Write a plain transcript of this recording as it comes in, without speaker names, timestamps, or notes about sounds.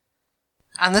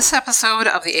On this episode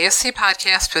of the ASC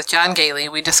Podcast with John Gailey,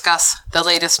 we discuss the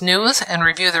latest news and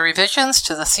review the revisions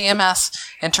to the CMS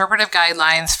Interpretive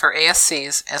Guidelines for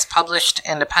ASCs as published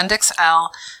in Appendix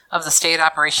L of the State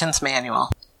Operations Manual.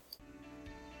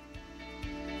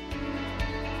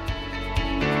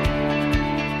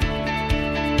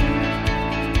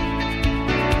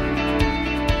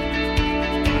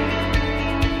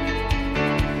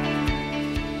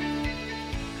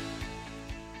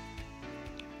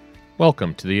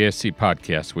 Welcome to the ASC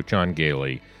Podcast with John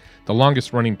Gailey, the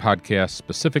longest-running podcast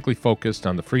specifically focused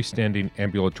on the freestanding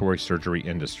ambulatory surgery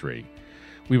industry.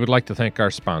 We would like to thank our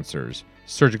sponsors,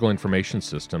 Surgical Information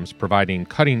Systems, providing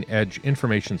cutting-edge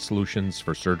information solutions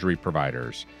for surgery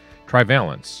providers.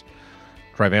 Trivalence.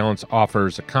 Trivalence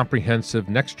offers a comprehensive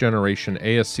next-generation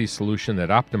ASC solution that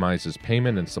optimizes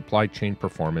payment and supply chain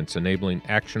performance, enabling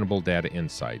actionable data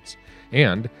insights.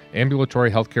 And Ambulatory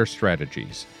Healthcare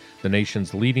Strategies, the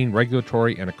nation's leading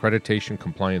regulatory and accreditation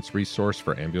compliance resource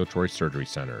for ambulatory surgery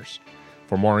centers.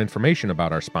 For more information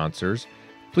about our sponsors,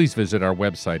 please visit our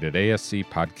website at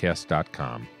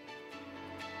ascpodcast.com.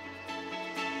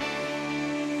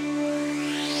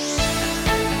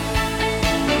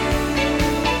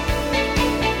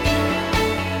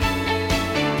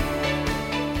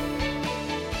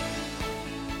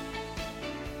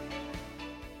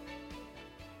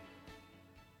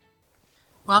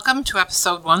 Welcome to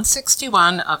episode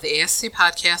 161 of the ASC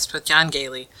Podcast with John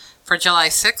Gailey for July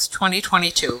 6,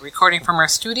 2022, recording from our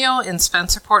studio in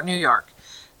Spencerport, New York.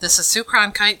 This is Sue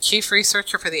Cronkite, Chief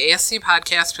Researcher for the ASC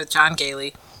Podcast with John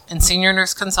Gailey and Senior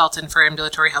Nurse Consultant for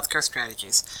Ambulatory Healthcare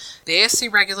Strategies. The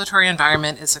ASC regulatory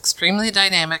environment is extremely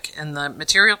dynamic, and the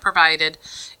material provided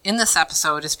in this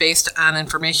episode is based on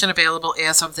information available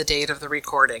as of the date of the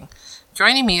recording.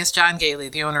 Joining me is John Gailey,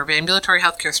 the owner of Ambulatory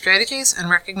Healthcare Strategies and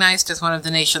recognized as one of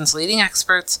the nation's leading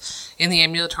experts in the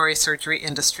ambulatory surgery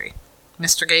industry.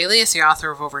 Mr. Gailey is the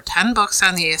author of over 10 books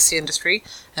on the ASC industry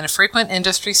and a frequent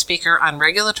industry speaker on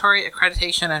regulatory,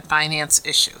 accreditation, and finance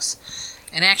issues.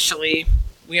 And actually,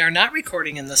 we are not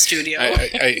recording in the studio.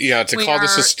 To call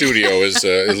this a studio is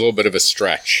a little bit of a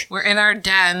stretch. We're in our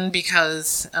den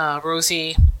because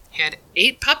Rosie had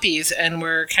 8 puppies, and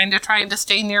we're kind of trying to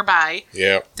stay nearby.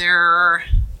 Yeah. They're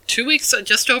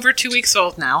just over 2 weeks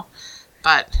old now,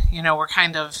 but, we're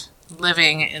kind of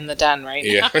living in the den right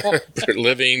now. Yeah,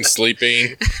 living,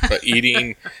 sleeping,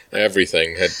 eating,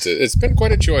 everything. It's been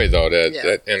quite a joy, though.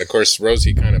 And, of course,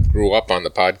 Rosie kind of grew up on the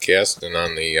podcast and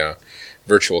on the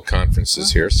virtual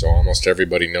conferences here, so almost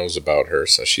everybody knows about her.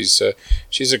 So she's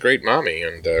a great mommy,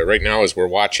 and right now, as we're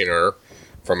watching her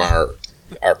from our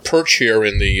perch here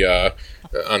in the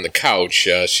on the couch,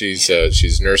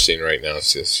 she's nursing right now.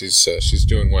 She's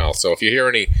doing well. So if you hear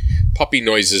any puppy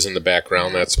noises in the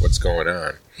background, that's what's going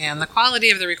on. Yeah, and the quality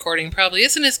of the recording probably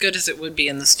isn't as good as it would be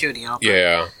in the studio.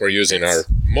 Yeah, we're using our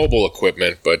mobile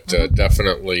equipment, but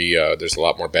definitely there's a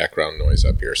lot more background noise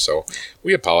up here. So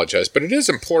we apologize, but it is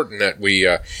important that we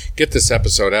get this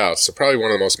episode out. So probably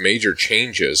one of the most major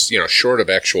changes, short of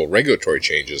actual regulatory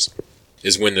changes,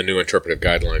 is when the new interpretive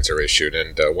guidelines are issued.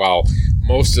 And while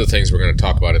most of the things we're going to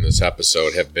talk about in this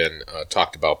episode have been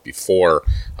talked about before,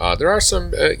 there are some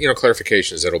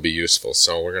clarifications that will be useful.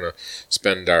 So we're going to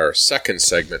spend our second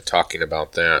segment talking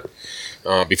about that.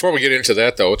 Before we get into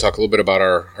that, though, we'll talk a little bit about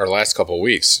our last couple of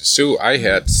weeks. Sue, I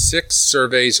had 6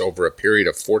 surveys over a period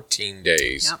of 14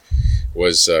 days. Yep.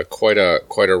 Was quite a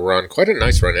run, quite a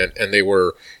nice run, and they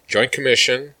were Joint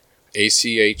Commission,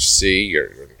 ACHC,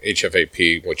 or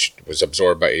HFAP, which was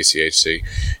absorbed by ACHC,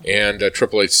 and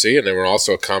HHC, and they were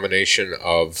also a combination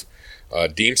of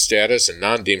deemed status and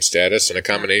non-deemed status, and a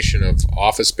combination of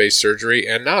office-based surgery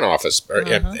and non-office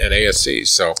and ASC.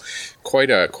 So quite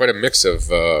a mix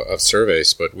of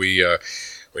surveys, but we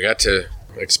got to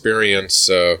experience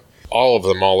all of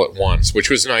them all at once, which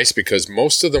was nice because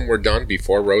most of them were done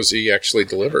before Rosie actually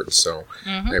delivered. So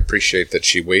I appreciate that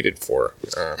she waited for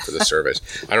the surveys.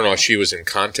 I don't know if she was in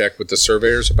contact with the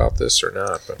surveyors about this or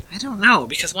not. But I don't know,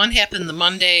 because one happened the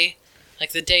Monday,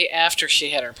 like the day after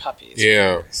she had her puppies.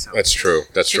 Yeah, so that's true.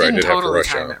 That's right. Didn't totally have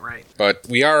to rush time out. It right. But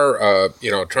we are,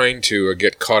 trying to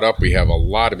get caught up. We have a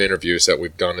lot of interviews that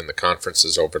we've done in the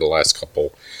conferences over the last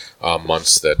couple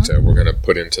months that we're going to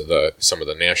put into some of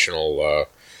the national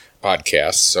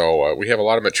podcasts. So we have a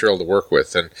lot of material to work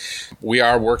with, and we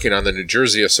are working on the New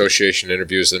Jersey Association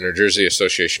interviews. The New Jersey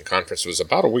Association conference was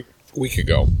about a week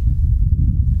ago.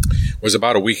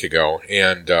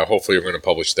 And hopefully we're going to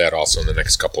publish that also in the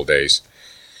next couple of days.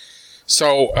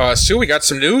 So, Sue, we got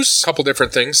some news, a couple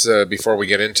different things before we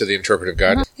get into the interpretive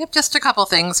guidelines. Yep, just a couple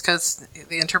things, because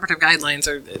the interpretive guidelines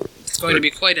it's going to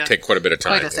be take quite a bit of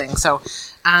time. Quite a thing. So,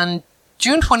 on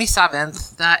June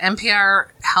 27th, the NPR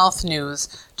Health News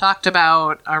talked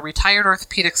about a retired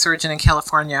orthopedic surgeon in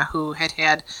California who had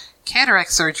had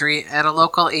cataract surgery at a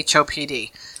local HOPD.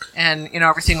 And,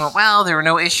 everything went well. There were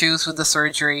no issues with the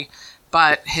surgery.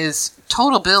 But his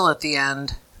total bill at the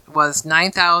end was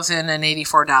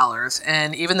 $9,084.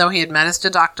 And even though he had met his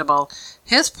deductible,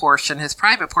 his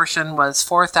private portion, was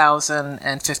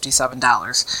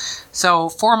 $4,057. So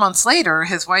 4 months later,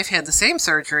 his wife had the same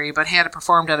surgery, but had it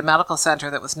performed at a medical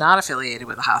center that was not affiliated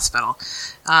with the hospital.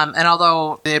 And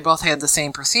although they both had the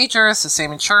same procedures, the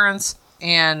same insurance,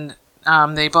 and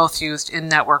they both used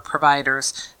in-network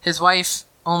providers, his wife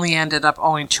only ended up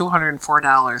owing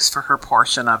 $204 for her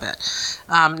portion of it.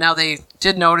 Now, they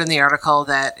did note in the article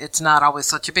that it's not always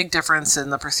such a big difference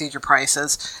in the procedure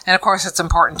prices. And, of course, it's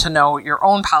important to know your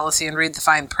own policy and read the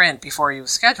fine print before you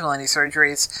schedule any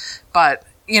surgeries. But,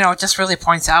 it just really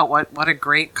points out what a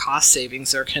great cost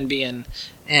savings there can be in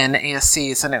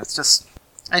ASCs. And I just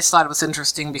thought it was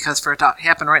interesting because for it to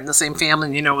happen right in the same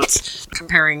family, it's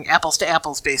comparing apples to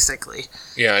apples, basically.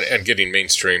 Yeah, and getting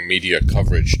mainstream media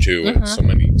coverage, too. And so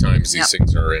many times these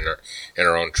things are in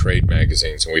our own trade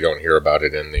magazines, and we don't hear about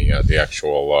it in the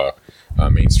actual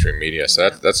mainstream media. So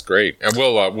that's great. And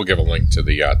we'll give a link to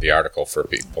the article for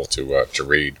people to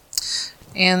read.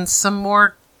 And some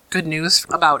more good news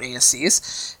about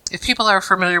ASCs. If people are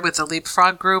familiar with the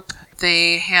Leapfrog Group,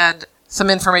 they had some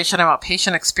information about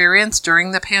patient experience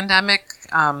during the pandemic,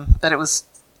 that it was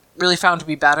really found to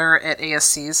be better at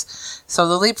ASCs. So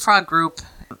the Leapfrog Group,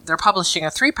 they're publishing a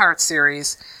 3-part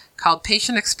series called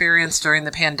Patient Experience During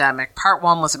the Pandemic. Part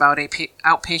 1 was about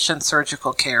outpatient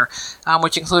surgical care,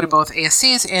 which included both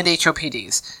ASCs and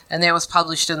HOPDs, and that was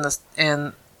published in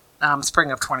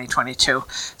spring of 2022.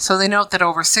 So they note that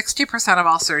over 60% of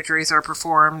all surgeries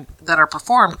that are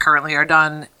performed currently are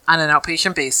done on an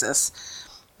outpatient basis.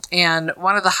 And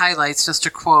one of the highlights, just to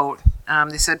quote,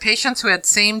 they said, patients who had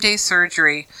same-day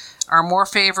surgery are more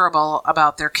favorable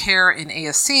about their care in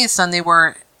ASCs than they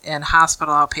were in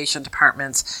hospital outpatient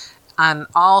departments on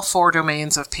all 4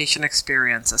 domains of patient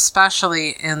experience,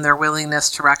 especially in their willingness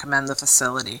to recommend the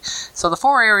facility. So the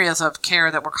 4 areas of care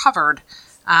that were covered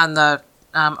on the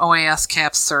OAS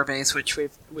CAPS surveys, which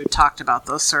we've talked about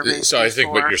those surveys So before. I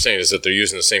think what you're saying is that they're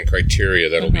using the same criteria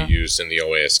that'll be used in the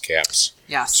OAS CAPS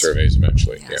surveys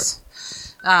eventually. Yes.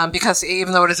 Yeah. Because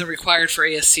even though it isn't required for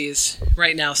ASCs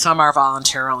right now, some are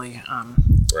voluntarily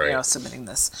submitting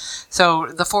this. So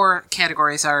the 4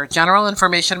 categories are general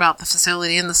information about the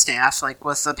facility and the staff, like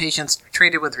was the patient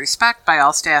treated with respect by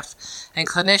all staff and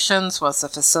clinicians, was the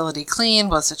facility clean,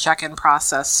 was the check-in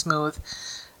process smooth.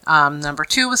 Number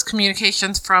 2 was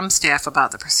communications from staff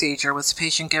about the procedure. Was the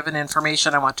patient given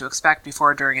information on what to expect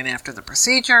before, during, and after the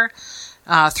procedure?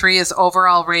 3 is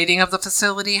overall rating of the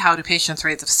facility. How do patients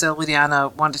rate the facility on a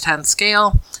 1 to 10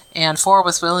 scale? And 4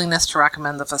 was willingness to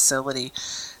recommend the facility.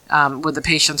 Would the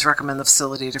patients recommend the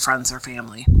facility to friends or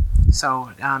family? So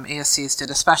ASCs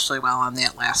did especially well on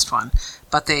that last one,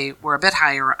 but they were a bit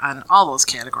higher on all those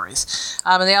categories.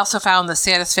 And they also found the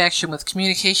satisfaction with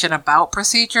communication about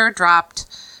procedure dropped.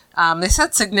 They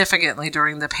said significantly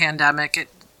during the pandemic.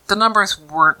 The numbers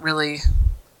weren't really...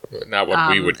 Not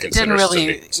what we would consider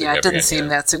significant. Yeah, it didn't seem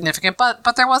that significant, but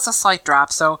there was a slight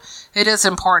drop, so it is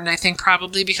important, I think,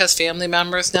 probably because family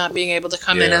members not being able to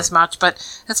come in as much, but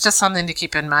it's just something to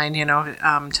keep in mind,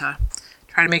 to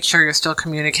try to make sure you're still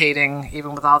communicating,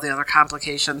 even with all the other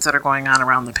complications that are going on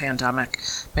around the pandemic.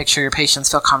 Make sure your patients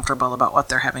feel comfortable about what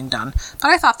they're having done.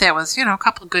 But I thought that was, a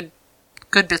couple of good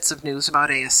bits of news about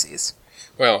ASCs.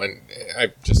 Well, and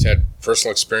I just had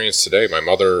personal experience today. My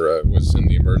mother was in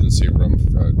the emergency room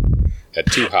at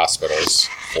 2 hospitals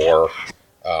for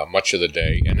much of the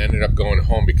day and ended up going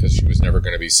home because she was never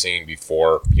going to be seen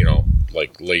before,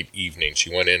 late evening.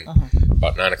 She went in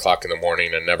about 9 o'clock in the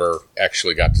morning and never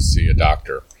actually got to see a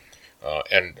doctor.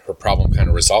 And her problem kind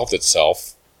of resolved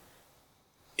itself.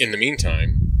 In the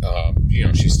meantime,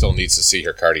 she still needs to see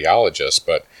her cardiologist,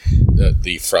 but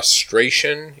the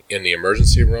frustration in the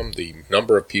emergency room, the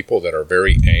number of people that are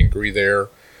very angry there,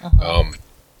 and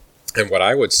what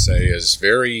I would say is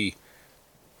very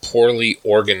poorly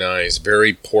organized,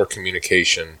 very poor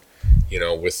communication,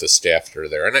 with the staff that are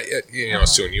there. And,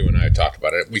 Soon you and I talked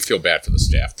about it. We feel bad for the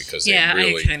staff because they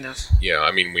really... we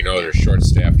know they're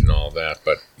short-staffed and all of that,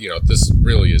 but, this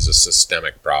really is a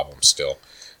systemic problem still.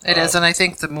 It is, and I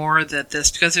think the more that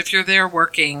because if you're there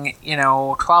working,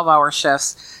 12-hour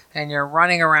shifts, and you're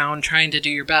running around trying to do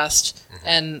your best,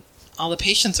 and all the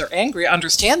patients are angry,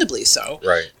 understandably so.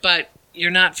 Right. But you're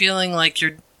not feeling like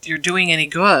you're doing any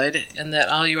good, and that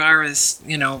all you are is,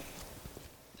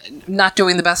 not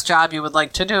doing the best job you would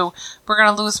like to do, we're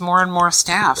going to lose more and more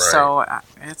staff. Right. So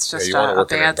it's just you wanna a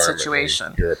work in an bad environment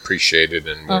situation. where you're appreciated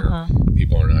and where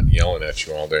people are not yelling at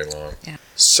you all day long. Yeah.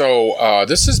 So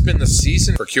this has been the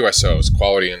season for QSOs,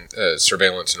 Quality and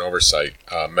Surveillance and Oversight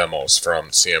memos from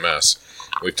CMS.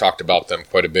 We've talked about them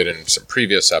quite a bit in some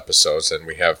previous episodes, and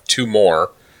we have two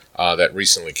more that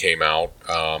recently came out.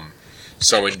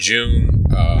 So in June,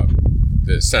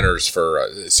 the Centers for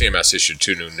CMS issued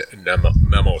two new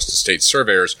memos to state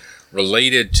surveyors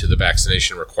related to the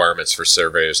vaccination requirements for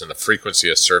surveyors and the frequency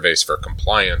of surveys for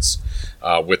compliance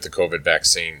with the COVID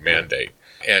vaccine mandate.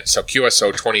 And so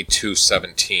QSO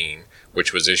 2217,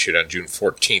 which was issued on June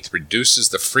 14th, reduces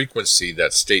the frequency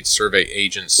that state survey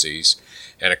agencies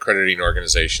and accrediting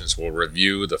organizations will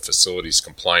review the facility's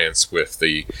compliance with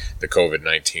the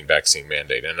COVID-19 vaccine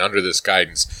mandate. And under this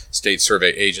guidance, state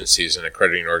survey agencies and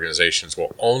accrediting organizations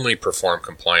will only perform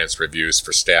compliance reviews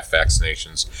for staff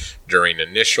vaccinations during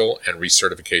initial and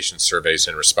recertification surveys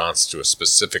in response to a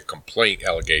specific complaint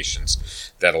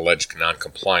allegations that allege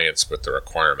noncompliance with the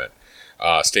requirement.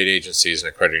 State agencies and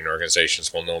accrediting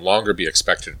organizations will no longer be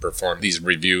expected to perform these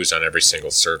reviews on every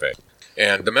single survey.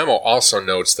 And the memo also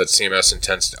notes that CMS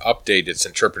intends to update its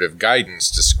interpretive guidance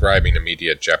describing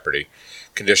immediate jeopardy,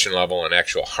 condition level, and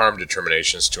actual harm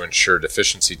determinations to ensure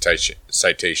deficiency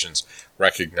citations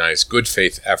recognize good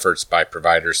faith efforts by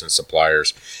providers and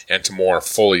suppliers, and to more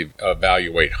fully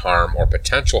evaluate harm or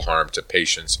potential harm to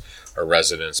patients or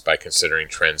residents by considering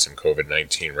trends in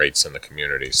COVID-19 rates in the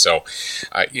community. So,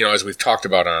 as we've talked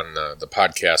about on the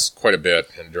podcast quite a bit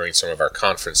and during some of our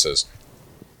conferences,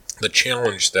 the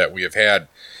challenge that we have had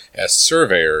as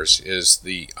surveyors is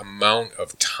the amount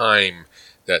of time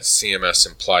that CMS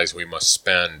implies we must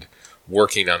spend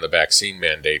working on the vaccine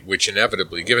mandate, which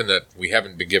inevitably, given that we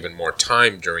haven't been given more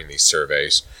time during these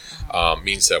surveys,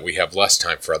 means that we have less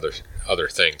time for other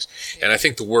things. And I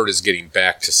think the word is getting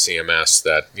back to CMS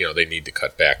that, they need to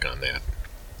cut back on that.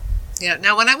 Yeah.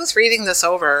 Now, when I was reading this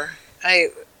over, I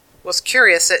was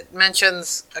curious. It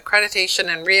mentions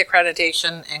accreditation and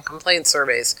reaccreditation and complaint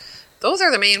surveys. Those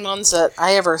are the main ones that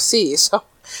I ever see.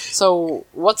 So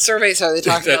what surveys are they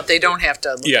talking about? They don't have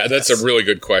to look at that's this. a really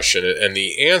good question. And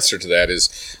the answer to that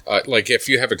is, like if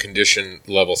you have a condition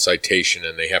level citation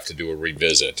and they have to do a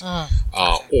revisit,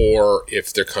 or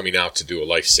if they're coming out to do a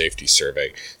life safety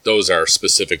survey, those are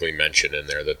specifically mentioned in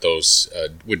there that those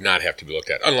would not have to be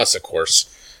looked at, unless, of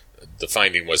course, the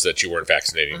finding was that you weren't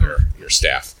vaccinating your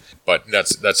staff. But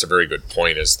that's a very good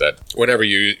point, is that whenever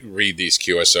you read these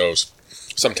QSOs,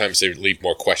 sometimes they leave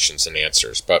more questions than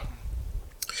answers. But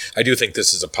I do think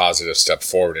this is a positive step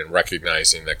forward in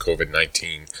recognizing that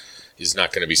COVID-19 is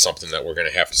not going to be something that we're going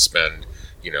to have to spend,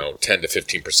 10 to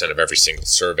 15% of every single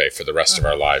survey for the rest of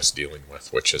our lives dealing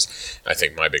with, which is, I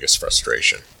think, my biggest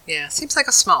frustration. Yeah, seems like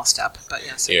a small step, but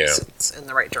yes, it's in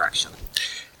the right direction.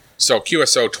 So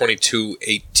QSO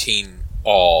 2218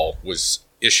 all was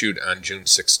issued on June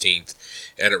 16th,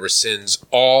 and it rescinds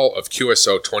all of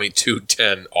QSO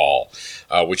 2210 all,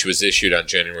 which was issued on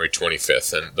January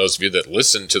 25th. And those of you that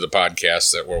listened to the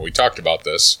podcast where we talked about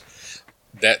this,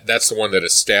 that's the one that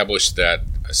established that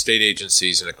state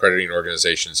agencies and accrediting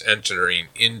organizations entering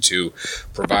into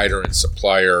provider and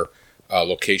supplier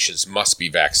locations must be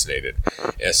vaccinated.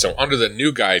 And so under the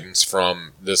new guidance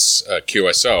from this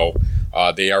QSO,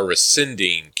 they are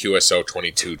rescinding QSO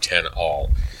 2210 all.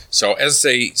 So as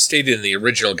they stated in the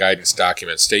original guidance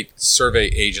document, state survey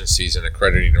agencies and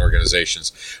accrediting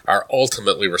organizations are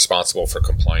ultimately responsible for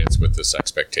compliance with this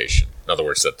expectation. In other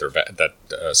words, that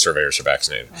surveyors are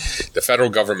vaccinated. The federal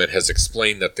government has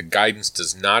explained that the guidance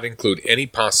does not include any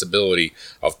possibility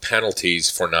of penalties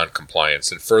for noncompliance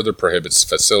and further prohibits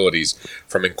facilities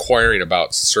from inquiring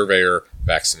about surveyor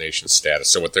vaccination status.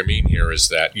 So what they mean here is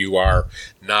that you are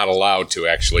not allowed to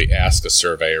actually ask a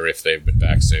surveyor if they've been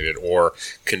vaccinated or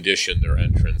condition their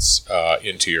entrance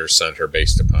into your center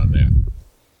based upon that.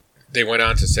 They went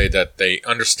on to say that they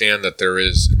understand that there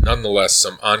is nonetheless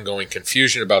some ongoing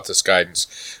confusion about this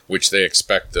guidance, which they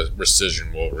expect the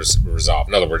rescission will resolve.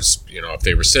 In other words, if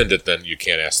they rescind it, then you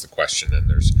can't ask the question and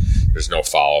there's no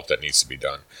follow-up that needs to be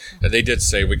done. And they did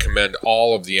say, we commend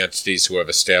all of the entities who have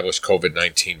established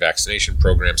COVID-19 vaccination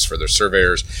programs for their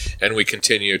surveyors, and we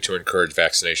continue to encourage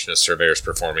vaccination of surveyors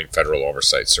performing federal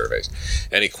oversight surveys.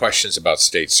 Any questions about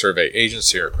state survey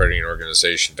agency or accrediting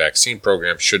organization vaccine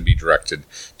programs should be directed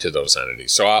to those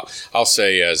entities. So I'll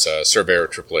say as a surveyor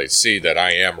at 888C that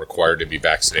I am required to be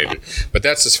vaccinated, but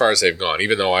that's as far as they've gone,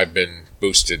 even though I've been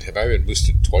boosted. Have I been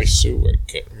boosted twice, Sue? I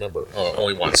can't remember. Oh,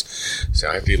 only once. So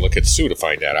I have to look at Sue to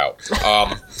find that out.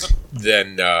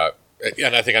 Then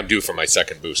and I think I'm due for my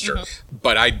second booster.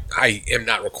 But I am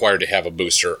not required to have a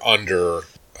booster under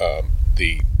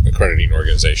the accrediting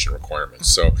organization requirements.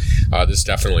 So this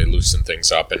definitely loosened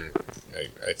things up, and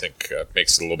I think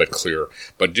makes it a little bit clearer.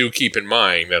 But do keep in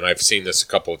mind, and I've seen this a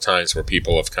couple of times where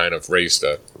people have kind of raised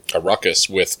a ruckus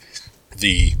with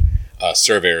the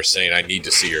surveyor saying, I need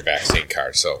to see your vaccine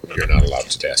card. So you're not allowed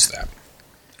to test that.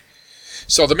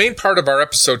 So the main part of our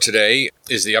episode today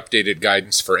is the updated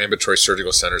guidance for ambulatory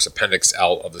surgical centers, Appendix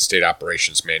L of the State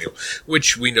Operations Manual,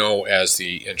 which we know as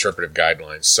the interpretive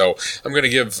guidelines. So I'm going to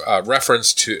give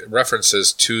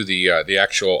references to the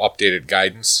actual updated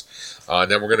guidance. And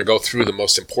then we're going to go through the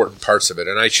most important parts of it.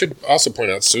 And I should also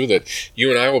point out, Sue, that you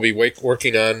and I will be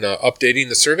working on updating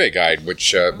the survey guide,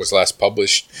 which was last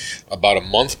published about a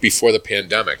month before the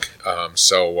pandemic.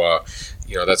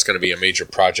 That's going to be a major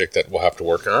project that we'll have to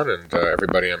work on. And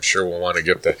everybody, I'm sure, will want to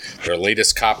get their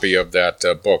latest copy of that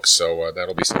book. So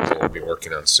that'll be something we'll be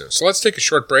working on soon. So let's take a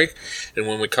short break. And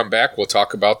when we come back, we'll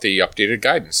talk about the updated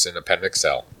guidance in Appendix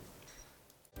L.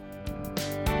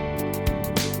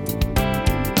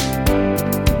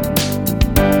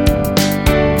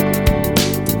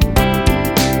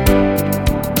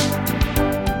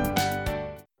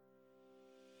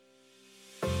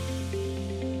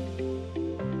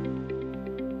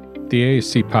 The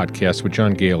ASC podcast with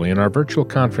John Gailey and our virtual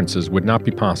conferences would not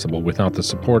be possible without the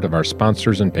support of our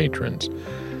sponsors and patrons.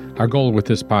 Our goal with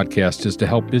this podcast is to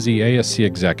help busy ASC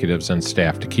executives and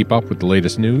staff to keep up with the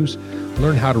latest news,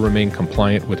 learn how to remain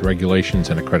compliant with regulations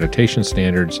and accreditation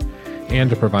standards, and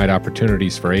to provide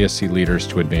opportunities for ASC leaders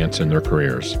to advance in their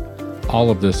careers. All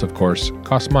of this, of course,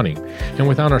 costs money, and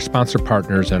without our sponsor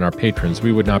partners and our patrons,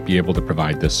 we would not be able to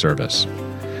provide this service.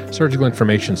 Surgical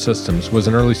Information Systems was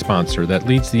an early sponsor that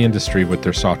leads the industry with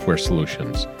their software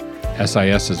solutions.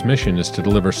 SIS's mission is to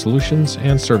deliver solutions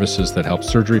and services that help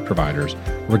surgery providers,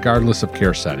 regardless of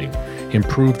care setting,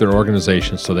 improve their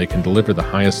organization so they can deliver the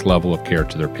highest level of care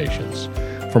to their patients.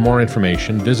 For more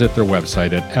information, visit their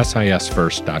website at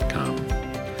sisfirst.com.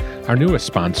 Our newest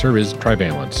sponsor is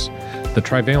Trivalence. The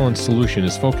Trivalence solution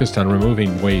is focused on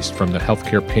removing waste from the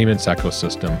healthcare payments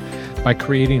ecosystem by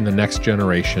creating the next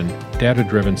generation,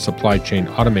 data-driven supply chain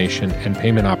automation and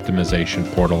payment optimization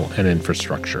portal and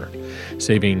infrastructure,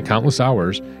 saving countless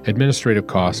hours, administrative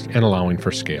costs, and allowing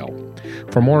for scale.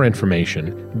 For more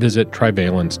information, visit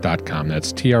trivalence.com.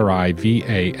 That's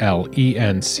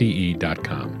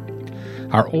TRIVALENCE.com.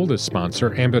 Our oldest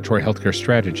sponsor, Ambulatory Healthcare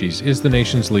Strategies, is the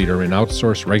nation's leader in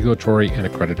outsourced regulatory and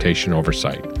accreditation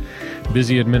oversight.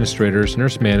 Busy administrators,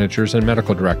 nurse managers, and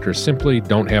medical directors simply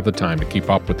don't have the time to keep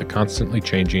up with the constantly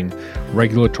changing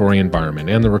regulatory environment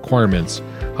and the requirements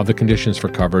of the conditions for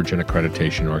coverage and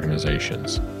accreditation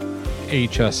organizations.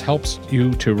 AHS helps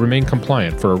you to remain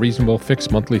compliant for a reasonable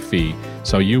fixed monthly fee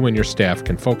so you and your staff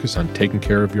can focus on taking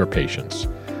care of your patients.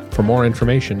 For more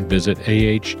information, visit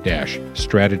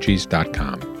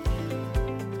ah-strategies.com.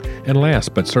 And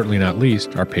last but certainly not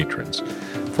least, our patrons.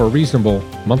 For a reasonable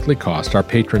monthly cost, our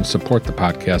patrons support the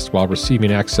podcast while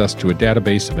receiving access to a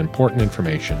database of important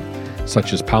information,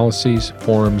 such as policies,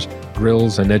 forums,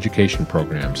 grills, and education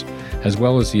programs, as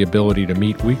well as the ability to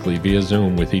meet weekly via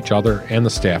Zoom with each other and the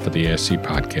staff of the ASC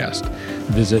Podcast.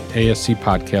 Visit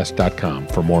ascpodcast.com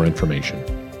for more information.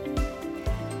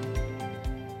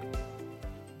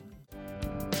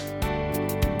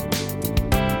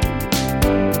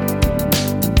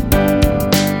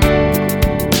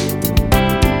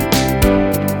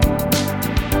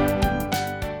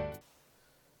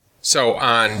 So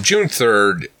on June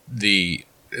 3rd, the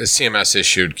CMS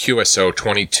issued QSO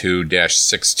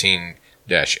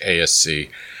 22-16-ASC,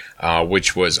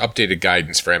 which was updated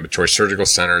guidance for ambulatory surgical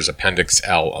centers, Appendix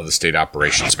L of the State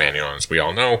Operations Manual. As we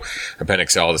all know,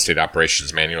 Appendix L of the State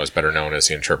Operations Manual is better known as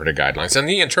the Interpretive Guidelines. And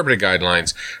the Interpretive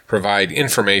Guidelines provide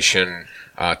information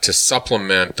to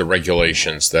supplement the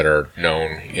regulations that are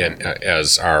known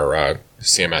as our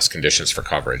CMS conditions for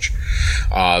coverage.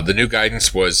 The new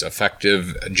guidance was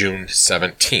effective June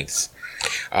 17th.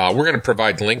 We're going to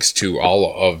provide links to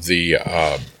all of the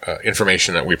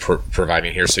information that we're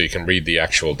providing here so you can read the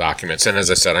actual documents. And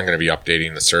as I said, I'm going to be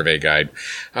updating the survey guide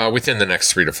within the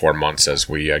next 3 to 4 months as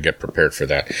we get prepared for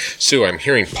that. Sue, I'm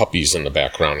hearing puppies in the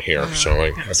background here, so I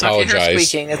apologize.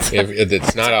 Squeaking,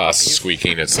 it's not us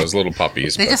squeaking, it's those little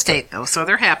puppies. They just ate, though, so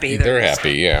they're happy. They're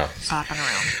happy, yeah. Popping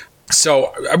around.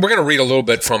 So we're going to read a little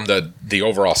bit from the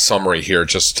overall summary here,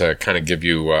 just to kind of give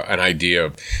you an idea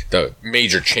of the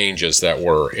major changes that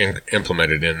were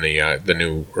implemented in the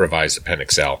new revised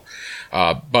Appendix L.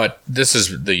 But this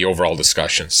is the overall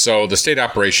discussion. So the State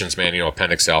Operations Manual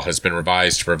Appendix L has been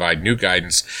revised to provide new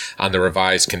guidance on the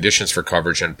revised conditions for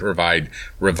coverage and provide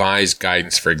revised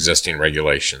guidance for existing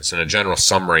regulations. And a general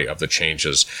summary of the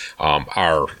changes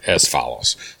are as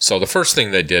follows. So the first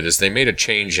thing they did is they made a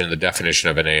change in the definition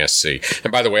of an ASC.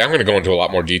 And by the way, I'm going to go into a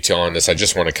lot more detail on this. I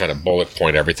just want to kind of bullet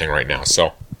point everything right now.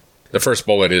 So the first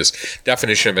bullet is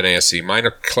definition of an ASC.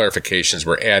 Minor clarifications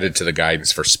were added to the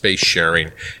guidance for space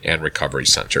sharing and recovery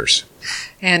centers.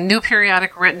 And new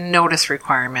periodic written notice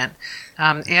requirement.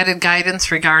 Added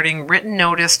guidance regarding written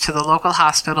notice to the local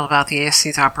hospital about the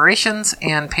ASC's operations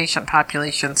and patient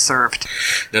population served.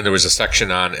 Then there was a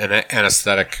section on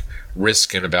anesthetic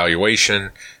risk and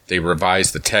evaluation. They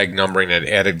revised the tag numbering and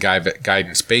added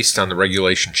guidance based on the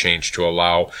regulation change to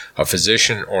allow a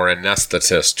physician or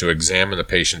anesthetist to examine the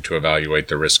patient to evaluate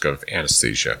the risk of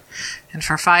anesthesia. And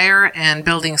for fire and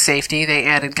building safety, they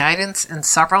added guidance in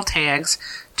several tags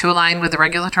to align with the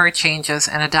regulatory changes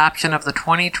and adoption of the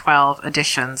 2012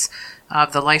 editions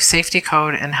of the Life Safety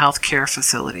Code and Healthcare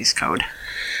Facilities Code.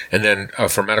 And then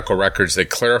for medical records, they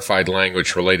clarified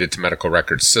language related to medical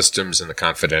record systems and the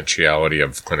confidentiality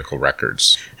of clinical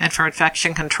records. And for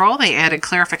infection control, they added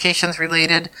clarifications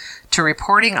related to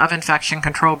reporting of infection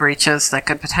control breaches that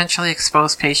could potentially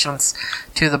expose patients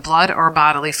to the blood or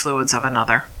bodily fluids of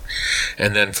another.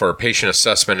 And then for patient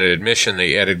assessment and admission,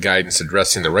 they added guidance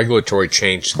addressing the regulatory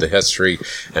change to the history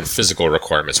and physical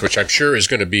requirements, which I'm sure is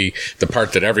going to be the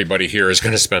part that everybody here is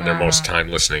going to spend their most time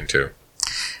listening to.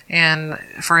 And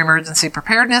for emergency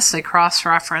preparedness, there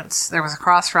was a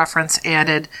cross-reference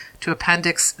added to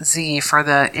Appendix Z for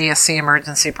the ASC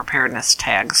emergency preparedness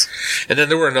tags. And then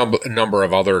there were a number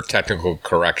of other technical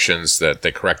corrections that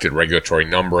they corrected regulatory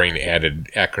numbering, added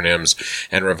acronyms,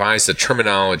 and revised the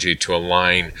terminology to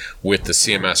align with the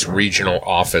CMS regional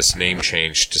office name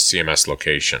change to CMS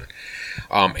location.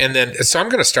 And then, so I'm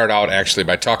going to start out actually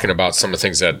by talking about some of the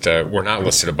things that were not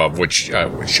listed above, which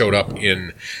showed up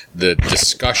in the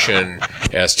discussion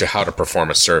as to how to perform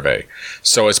a survey.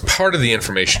 So as part of the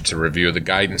information to review, the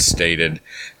guidance stated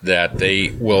that they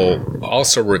will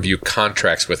also review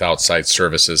contracts with outside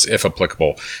services, if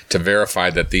applicable, to verify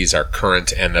that these are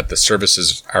current and that the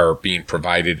services are being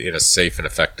provided in a safe and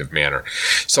effective manner.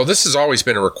 So this has always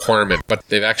been a requirement, but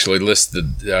they've actually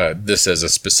listed this as a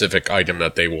specific item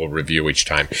that they will review each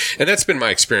time. And that's been my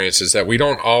experience, is that we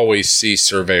don't always see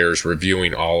surveyors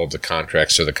reviewing all of the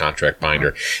contracts or the contract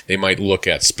binder. They might look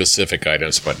at specific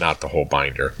items, but not the whole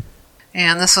binder.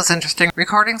 And this was interesting.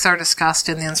 Recordings are discussed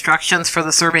in the instructions for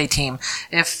the survey team.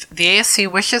 If the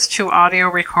ASC wishes to audio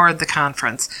record the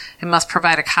conference, it must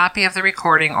provide a copy of the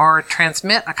recording or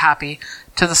transmit a copy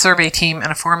to the survey team in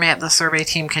a format the survey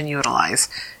team can utilize.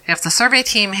 If the survey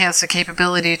team has the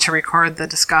capability to record the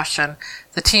discussion,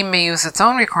 the team may use its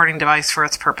own recording device for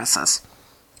its purposes.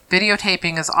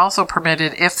 Videotaping is also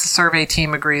permitted if the survey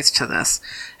team agrees to this,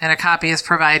 and a copy is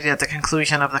provided at the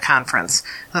conclusion of the conference.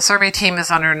 The survey team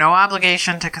is under no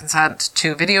obligation to consent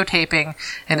to videotaping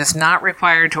and is not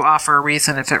required to offer a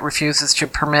reason if it refuses to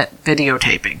permit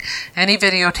videotaping. Any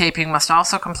videotaping must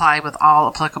also comply with all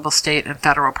applicable state and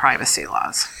federal privacy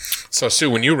laws. So, Sue,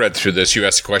 when you read through this, you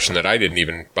asked a question that I didn't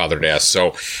even bother to ask.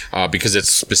 So, because it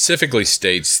specifically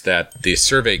states that the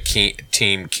survey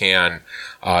team can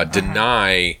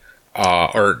deny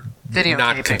or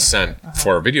not consent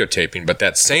for videotaping, but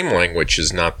that same language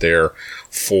is not there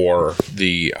for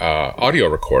the audio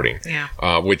recording,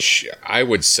 which I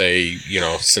would say,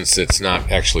 since it's not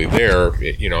actually there,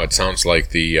 it sounds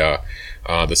like the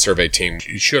survey team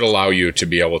should allow you to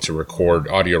be able to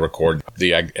audio record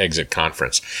the exit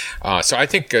conference. So I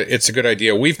think it's a good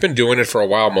idea. We've been doing it for a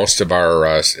while. Most of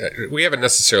our, we haven't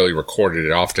necessarily recorded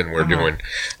it. Often we're doing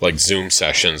like Zoom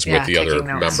sessions with the other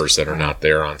members that are not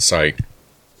there on site.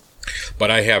 But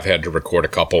I have had to record a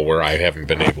couple where I haven't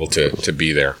been able to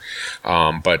be there.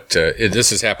 But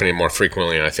this is happening more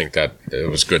frequently, and I think that it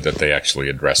was good that they actually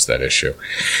addressed that issue.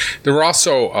 There were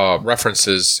also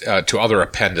references to other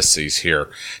appendices here,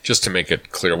 just to make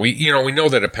it clear. We know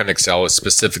that Appendix L is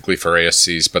specifically for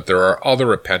ASCs, but there are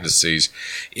other appendices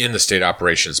in the State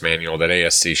Operations Manual that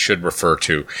ASCs should refer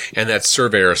to, and that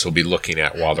surveyors will be looking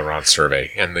at while they're on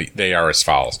survey. And they are as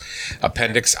follows.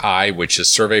 Appendix I, which is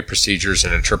survey procedures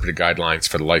and interpreted guidelines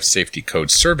for the Life Safety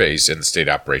Code surveys in the State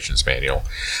Operations Manual.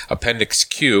 Appendix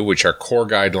Q, which are core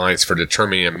guidelines for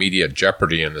determining immediate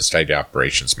jeopardy in the State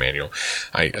Operations Manual.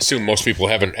 I assume most people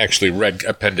haven't actually read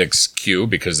Appendix Q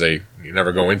because they You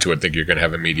never go into it thinking you're going to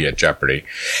have immediate jeopardy.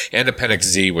 And Appendix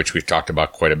Z, which we've talked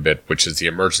about quite a bit, which is the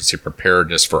emergency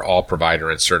preparedness for all provider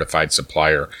and certified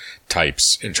supplier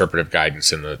types interpretive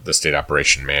guidance in the state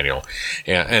operation manual.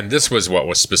 And this was what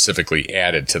was specifically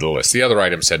added to the list. The other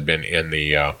items had been in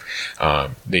the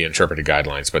interpretive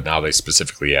guidelines, but now they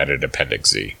specifically added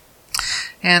Appendix Z.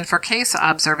 And for case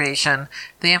observation,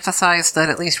 they emphasized that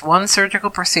at least one surgical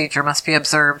procedure must be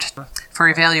observed for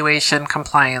evaluation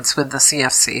compliance with the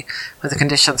CFC, with the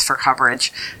conditions for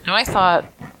coverage. Now, I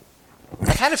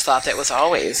kind of thought that was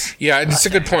always. Yeah, it's a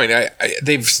good point.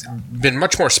 They've been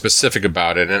much more specific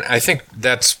about it, and I think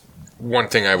that's one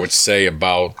thing I would say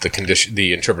about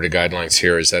the interpretive guidelines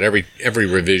here is that every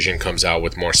revision comes out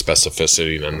with more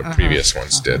specificity than the previous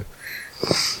ones did.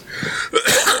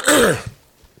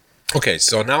 Okay,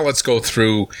 so now let's go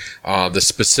through the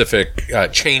specific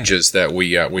changes that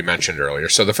we mentioned earlier.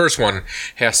 So the first one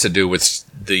has to do with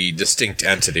the distinct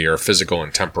entity or physical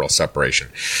and temporal separation.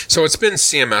 So it's been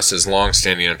CMS's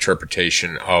longstanding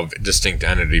interpretation of distinct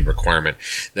entity requirement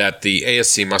that the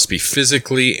ASC must be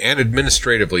physically and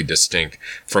administratively distinct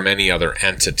from any other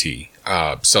entity.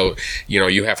 So,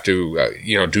 you have to,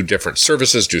 do different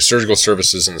services, do surgical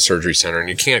services in the surgery center, and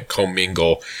you can't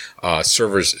commingle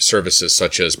services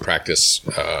such as practice,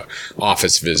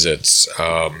 office visits,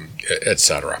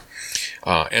 etc.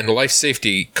 And the life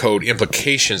safety code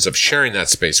implications of sharing that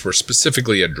space were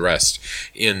specifically addressed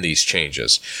in these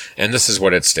changes. And this is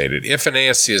what it stated. If an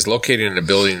ASC is located in a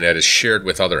building that is shared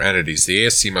with other entities, the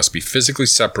ASC must be physically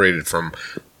separated from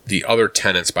the other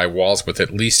tenants by walls with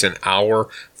at least an hour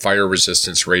fire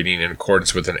resistance rating in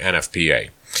accordance with an NFPA.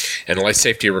 And life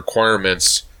safety code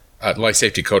requirements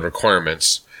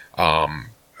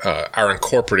are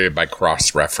incorporated by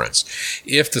cross-reference.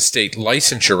 If the state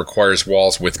licensure requires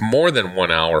walls with more than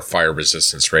 1 hour fire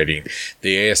resistance rating,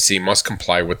 the ASC must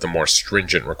comply with the more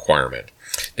stringent requirement.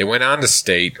 They went on to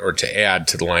state, or to add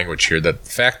to the language here, that the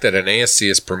fact that an ASC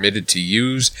is permitted to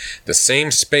use the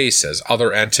same space as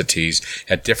other entities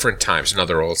at different times, in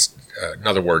other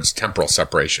words, temporal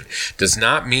separation, does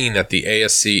not mean that the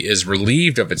ASC is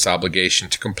relieved of its obligation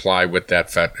to comply with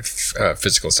that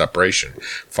physical separation,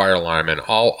 fire alarm, and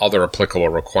all other applicable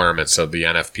requirements of the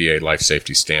NFPA life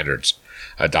safety standards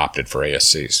adopted for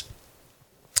ASCs.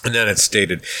 And then it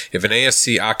stated, if an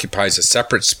ASC occupies a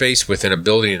separate space within a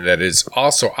building that is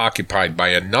also occupied by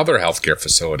another healthcare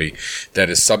facility that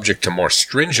is subject to more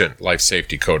stringent life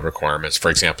safety code requirements,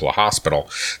 for example, a hospital,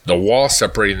 the wall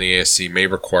separating the ASC may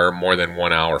require more than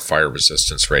 1 hour fire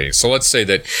resistance rating. So let's say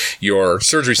that your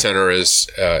surgery center is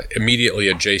immediately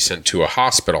adjacent to a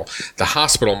hospital. The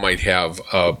hospital might have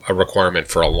a requirement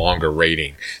for a longer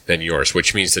rating than yours,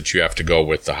 which means that you have to go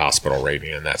with the hospital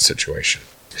rating in that situation.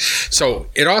 So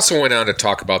it also went on to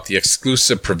talk about the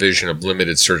exclusive provision of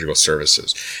limited surgical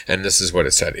services. And this is what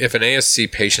it said. If an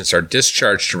ASC patients are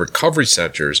discharged to recovery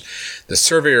centers, the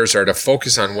surveyors are to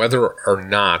focus on whether or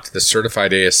not the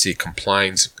certified ASC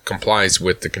complies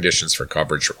with the conditions for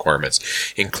coverage requirements,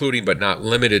 including but not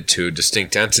limited to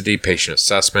distinct entity, patient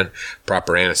assessment,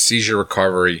 proper anesthesia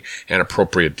recovery, and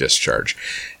appropriate discharge.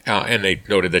 And they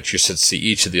noted that you should see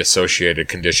each of the associated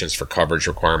conditions for coverage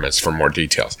requirements for more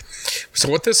details. So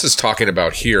what this is talking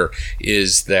about here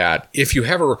is that if you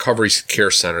have a recovery care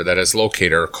center that is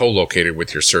located or co-located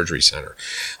with your surgery center,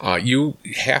 you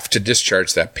have to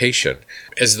discharge that patient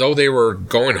as though they were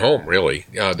going home, really.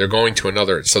 They're going to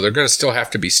another, so they're going to still have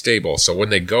to be stable. So when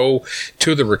they go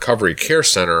to the recovery care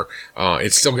center,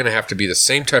 it's still going to have to be the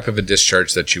same type of a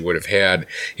discharge that you would have had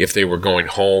if they were going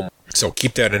home. So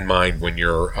keep that in mind when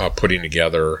you're putting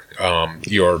together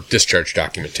your discharge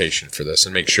documentation for this,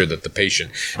 and make sure that the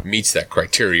patient meets that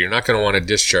criteria. You're not going to want to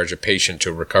discharge a patient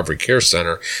to a recovery care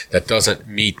center that doesn't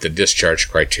meet the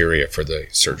discharge criteria for the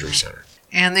surgery center.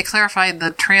 And they clarified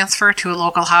the transfer to a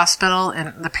local hospital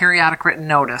and the periodic written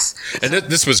notice. And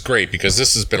this was great because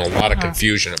this has been a lot of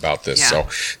confusion about this. Yeah.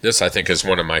 So this, I think, is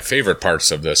one of my favorite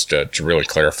parts of this to really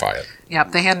clarify it.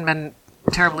 Yep, they hadn't been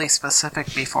terribly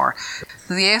specific before.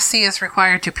 The ASC is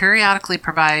required to periodically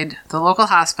provide the local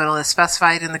hospital, as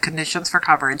specified in the conditions for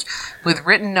coverage, with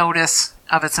written notice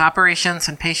of its operations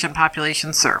and patient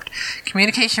population served.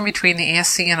 Communication between the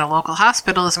ASC and a local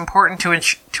hospital is important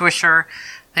to assure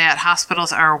that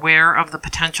hospitals are aware of the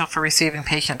potential for receiving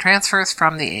patient transfers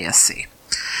from the ASC.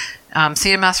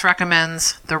 CMS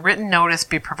recommends the written notice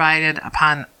be provided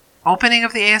upon opening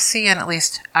of the ASC and at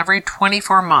least every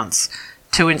 24 months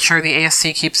to ensure the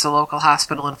ASC keeps the local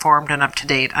hospital informed and up to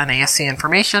date on ASC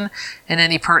information and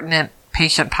any pertinent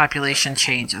patient population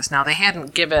changes. Now, they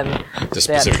hadn't given The that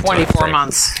specific 24 time frame.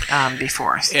 months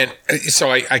before. And so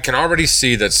I can already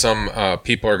see that some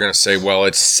people are going to say, well,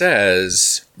 it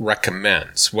says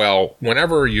recommends. Well,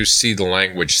 whenever you see the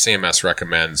language CMS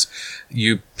recommends,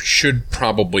 you should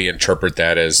probably interpret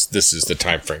that as this is the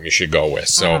time frame you should go with.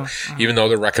 So even though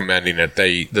they're recommending it,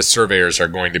 the surveyors are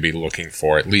going to be looking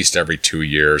for at least every 2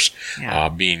 years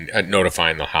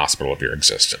notifying the hospital of your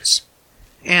existence.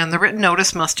 And the written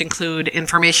notice must include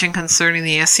information concerning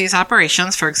the ASC's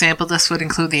operations. For example, this would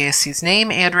include the ASC's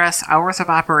name, address, hours of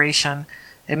operation,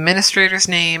 administrator's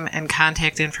name, and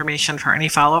contact information for any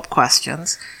follow-up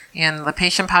questions. And the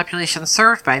patient population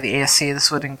served by the ASC, this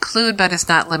would include, but is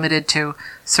not limited to,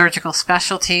 surgical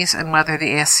specialties and whether the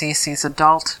ASC sees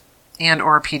adult and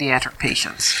or pediatric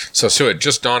patients. So, Sue, it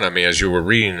just dawned on me as you were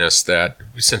reading this that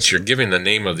since you're giving the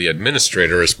name of the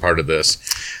administrator as part of this,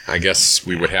 I guess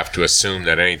we would have to assume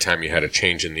that anytime you had a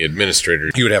change in the administrator,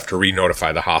 you would have to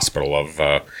re-notify the hospital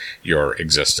of your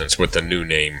existence with the new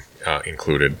name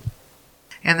included.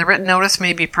 And the written notice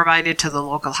may be provided to the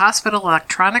local hospital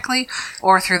electronically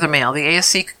or through the mail. The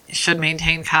ASC should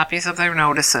maintain copies of their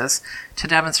notices to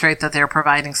demonstrate that they are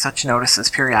providing such notices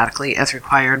periodically as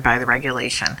required by the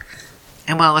regulation.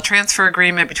 And while a transfer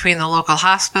agreement between the local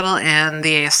hospital and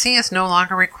the ASC is no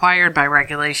longer required by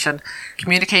regulation,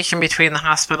 communication between the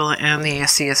hospital and the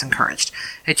ASC is encouraged.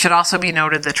 It should also be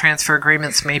noted that transfer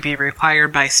agreements may be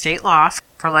required by state law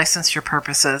for licensure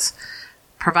purposes.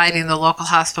 Providing the local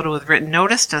hospital with written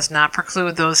notice does not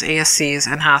preclude those ASCs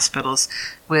and hospitals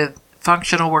with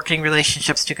functional working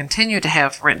relationships to continue to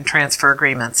have written transfer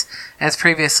agreements as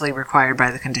previously required by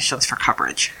the conditions for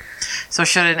coverage. So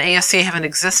should an ASC have an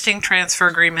existing transfer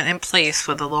agreement in place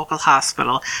with the local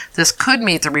hospital, this could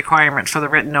meet the requirement for the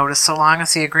written notice so long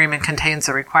as the agreement contains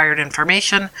the required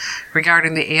information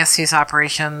regarding the ASC's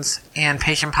operations and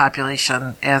patient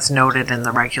population as noted in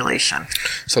the regulation.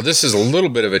 So this is a little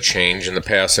bit of a change. In the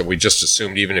past that we just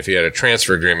assumed even if you had a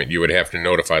transfer agreement, you would have to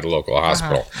notify the local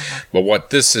hospital. But what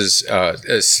this is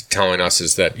telling us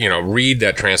is that, read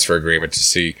that transfer agreement to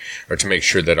see or to make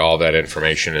sure that all that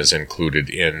information is included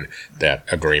in that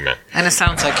agreement. And it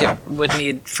sounds like it would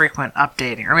need frequent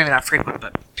updating, or maybe not frequent,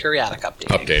 but periodic updating.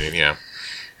 Updating, yeah.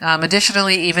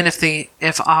 Additionally, even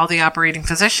if all the operating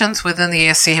physicians within the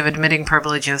ASC have admitting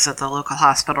privileges at the local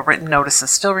hospital, written notice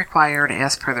is still required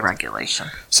as per the regulation.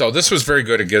 So this was very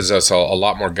good. It gives us a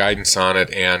lot more guidance on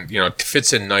it, and it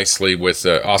fits in nicely with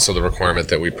also the requirement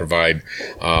that we provide,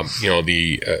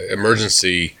 the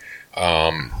emergency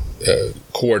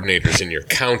coordinators in your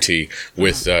county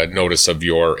with notice of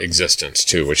your existence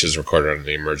too, which is recorded under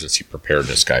the emergency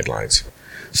preparedness guidelines.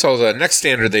 So the next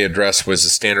standard they addressed was the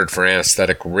standard for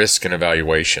anesthetic risk and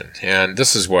evaluation. And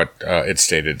this is what it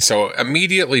stated. So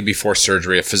immediately before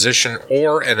surgery, a physician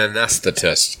or an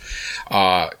anesthetist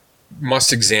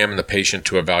must examine the patient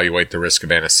to evaluate the risk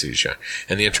of anesthesia.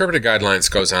 And the interpretive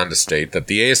guidelines goes on to state that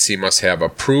the ASC must have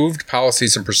approved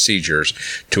policies and procedures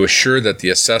to assure that the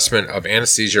assessment of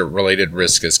anesthesia-related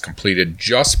risk is completed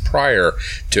just prior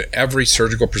to every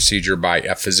surgical procedure by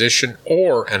a physician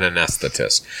or an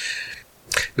anesthetist.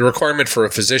 The requirement for a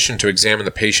physician to examine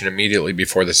the patient immediately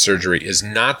before the surgery is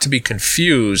not to be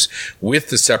confused with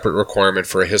the separate requirement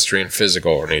for a history and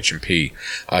physical or an H&P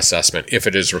assessment if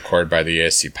it is required by the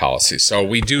ASC policy. So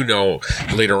we do know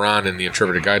later on in the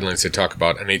interpretive guidelines they talk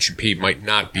about an H&P might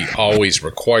not be always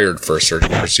required for a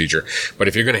surgical procedure, but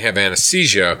if you're going to have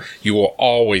anesthesia, you will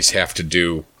always have to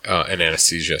do an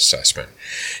anesthesia assessment.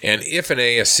 And if an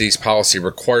ASC's policy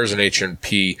requires an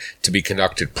H&P to be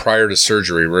conducted prior to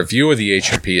surgery, review of the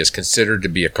H&P is considered to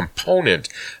be a component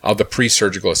of the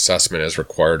pre-surgical assessment as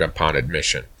required upon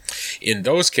admission. In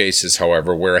those cases,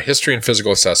 however, where a history and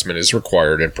physical assessment is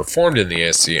required and performed in the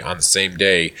ASC on the same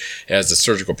day as the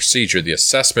surgical procedure, the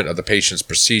assessment of the patient's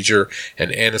procedure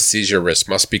and anesthesia risk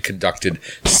must be conducted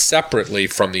separately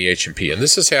from the H&P. And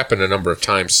this has happened a number of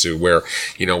times, Sue, where,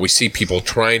 we see people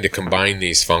trying to combine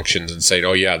these functions and say,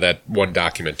 oh yeah, that one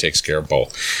document takes care of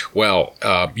both. Well,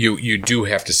 you do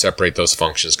have to separate those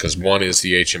functions because one is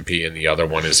the H&P and the other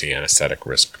one is the anesthetic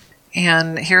risk.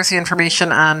 And here's the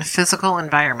information on physical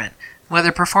environment.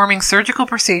 Whether performing surgical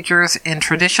procedures in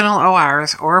traditional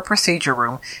ORs or a procedure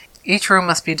room, each room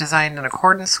must be designed in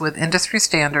accordance with industry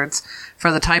standards for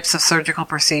the types of surgical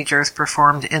procedures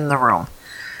performed in the room.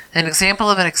 An example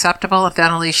of an acceptable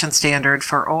ventilation standard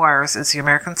for ORs is the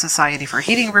American Society for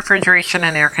Heating, Refrigeration,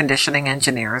 and Air Conditioning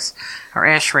Engineers, or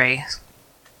ASHRAE,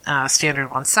 Standard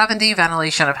 170,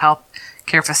 Ventilation of Health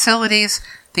Care Facilities,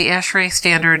 The ASHRAE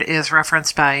standard is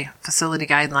referenced by Facility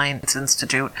Guidelines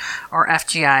Institute, or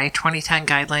FGI, 2010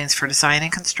 Guidelines for Design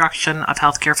and Construction of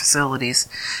Healthcare Facilities.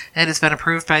 It has been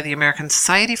approved by the American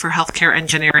Society for Healthcare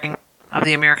Engineering of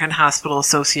the American Hospital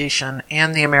Association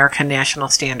and the American National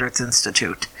Standards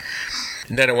Institute.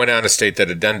 And then it went on to state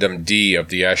that Addendum D of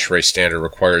the ASHRAE standard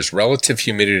requires relative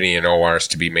humidity in ORs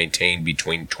to be maintained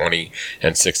between 20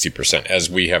 and 60%, as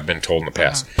we have been told in the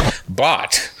past.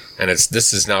 But, and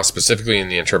this is now specifically in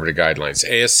the interpreted guidelines,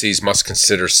 ASCs must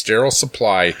consider sterile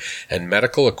supply and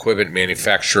medical equipment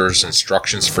manufacturers'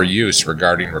 instructions for use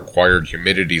regarding required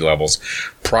humidity levels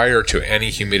prior to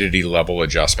any humidity level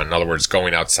adjustment. In other words,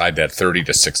 going outside that 30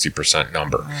 to 60%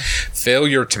 number.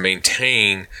 Failure to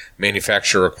maintain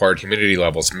manufacturer required humidity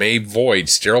levels may void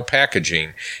sterile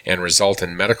packaging and result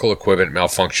in medical equipment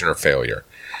malfunction or failure.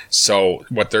 So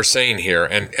what they're saying here,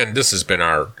 and this has been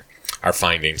our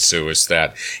finding, Sue, is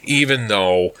that even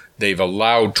though they've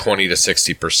allowed 20 to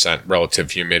 60%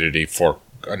 relative humidity for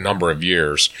a number of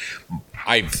years,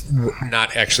 I've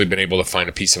not actually been able to find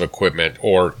a piece of equipment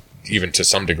or even to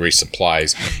some degree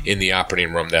supplies in the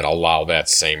operating room that allow that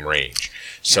same range.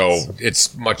 So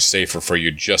it's much safer for you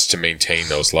just to maintain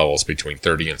those levels between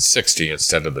 30 and 60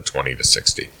 instead of the 20 to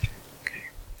 60.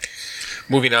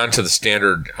 Moving on to the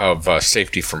standard of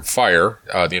safety from fire,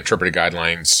 the interpreted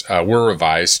guidelines were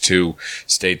revised to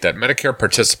state that Medicare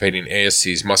participating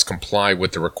ASCs must comply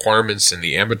with the requirements in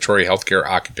the ambulatory healthcare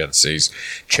occupancies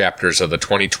chapters of the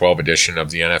 2012 edition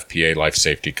of the NFPA Life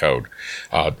Safety Code,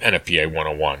 NFPA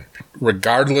 101.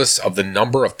 Regardless of the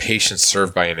number of patients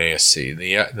served by an ASC,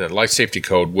 the Life Safety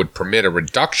Code would permit a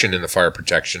reduction in the fire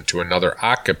protection to another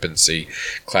occupancy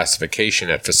classification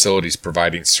at facilities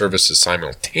providing services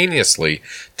simultaneously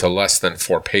to less than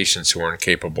 4 patients who are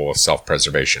incapable of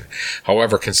self-preservation.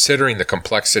 However, considering the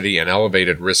complexity and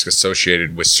elevated risk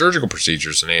associated with surgical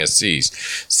procedures in ASCs,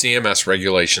 CMS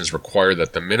regulations require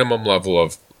that the minimum level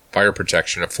of fire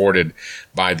protection afforded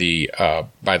by the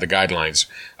guidelines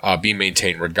be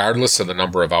maintained regardless of the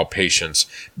number of outpatients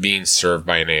being served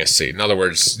by an ASC. In other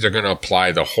words, they're going to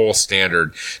apply the whole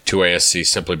standard to ASC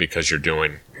simply because you're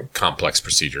doing complex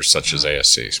procedures such as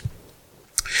ASCs.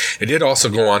 It did also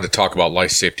go on to talk about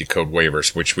Life Safety Code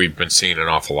waivers, which we've been seeing an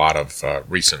awful lot of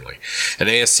recently. An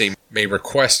ASC may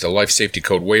request a Life Safety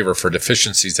Code waiver for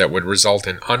deficiencies that would result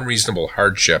in unreasonable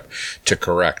hardship to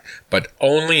correct, but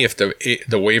only if the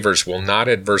waivers will not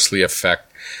adversely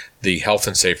affect the health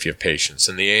and safety of patients.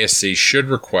 And the ASC should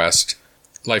request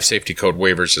Life Safety Code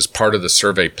waivers as part of the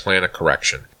survey plan of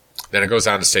correction. Then it goes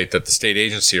on to state that the state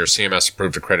agency or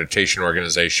CMS-approved accreditation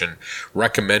organization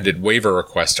recommended waiver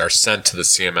requests are sent to the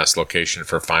CMS location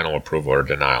for final approval or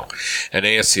denial. An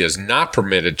ASC is not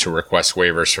permitted to request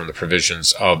waivers from the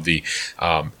provisions of the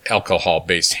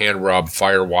alcohol-based hand rub,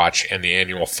 fire watch, and the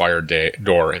annual fire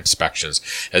door inspections,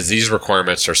 as these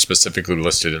requirements are specifically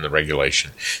listed in the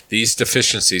regulation. These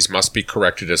deficiencies must be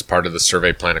corrected as part of the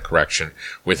survey plan of correction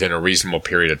within a reasonable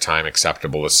period of time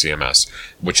acceptable to CMS,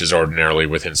 which is ordinarily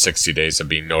within 60 days of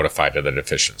being notified of the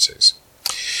deficiencies.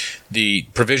 The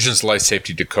provisions of Life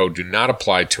Safety Code do not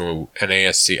apply to an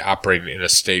ASC operating in a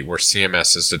state where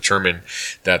CMS has determined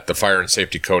that the fire and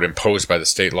safety code imposed by the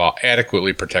state law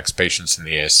adequately protects patients in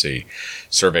the ASC.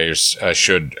 Surveyors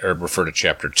should refer to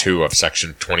Chapter 2 of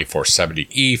Section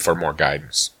 2470E for more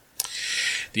guidance.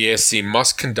 The ASC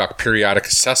must conduct periodic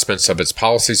assessments of its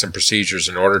policies and procedures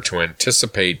in order to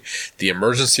anticipate the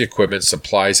emergency equipment,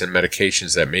 supplies, and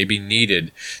medications that may be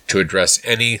needed to address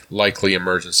any likely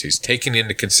emergencies, taking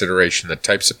into consideration the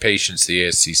types of patients the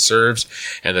ASC serves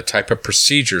and the type of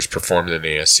procedures performed in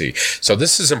the ASC. So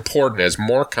this is important as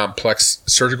more complex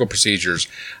surgical procedures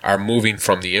are moving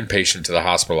from the inpatient to the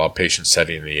hospital outpatient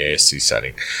setting in the ASC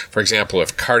setting. For example,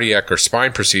 if cardiac or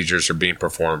spine procedures are being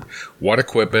performed, what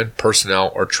equipment,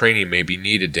 personnel, or training may be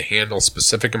needed to handle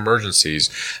specific emergencies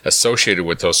associated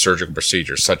with those surgical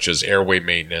procedures, such as airway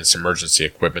maintenance, emergency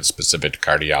equipment specific to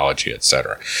cardiology,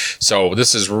 etc. So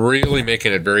this is really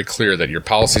making it very clear that your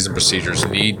policies and procedures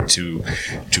need to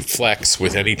flex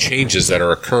with any changes that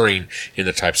are occurring in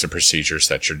the types of procedures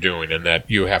that you're doing, and that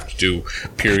you have to do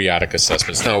periodic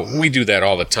assessments. Now, we do that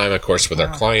all the time, of course, with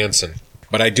our clients,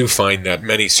 but I do find that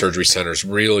many surgery centers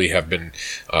really have been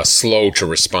slow to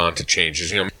respond to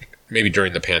changes. Maybe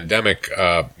during the pandemic,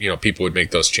 people would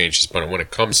make those changes, but when it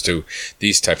comes to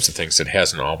these types of things, it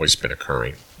hasn't always been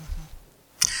occurring.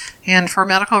 And for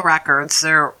medical records,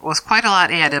 there was quite a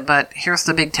lot added, but here's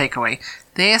the big takeaway.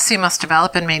 The ASC must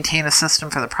develop and maintain a system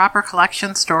for the proper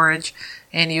collection, storage,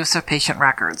 and use of patient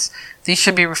records. These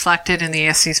should be reflected in the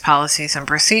ASC's policies and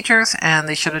procedures, and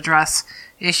they should address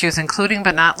issues including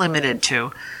but not limited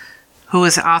to who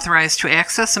is authorized to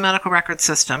access the medical record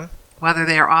system, whether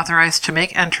they are authorized to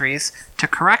make entries, to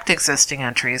correct existing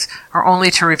entries, or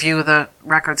only to review the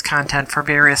record's content for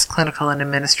various clinical and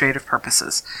administrative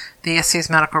purposes. The ASC's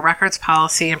medical records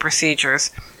policy and procedures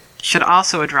should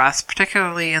also address,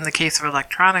 particularly in the case of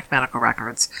electronic medical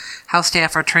records, how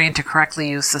staff are trained to correctly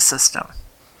use the system.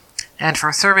 And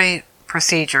for survey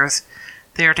procedures,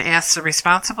 they are to ask the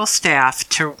responsible staff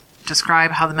to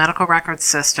describe how the medical records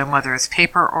system, whether it's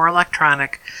paper or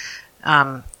electronic,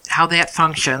 how that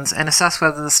functions, and assess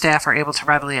whether the staff are able to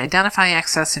readily identify,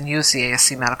 access, and use the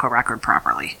ASC medical record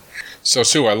properly. So,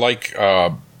 Sue, I like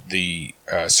the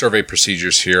survey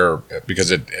procedures here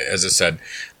because it, as I said,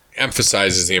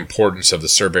 emphasizes the importance of the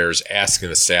surveyors asking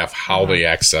the staff how they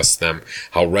access them,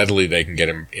 how readily they can get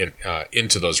them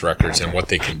into those records, and what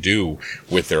they can do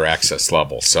with their access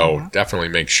level. So definitely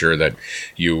make sure that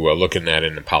you look in that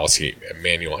in the policy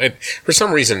manual. And for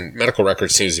some reason, medical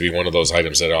records seems to be one of those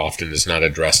items that often is not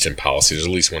addressed in policies, at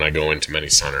least when I go into many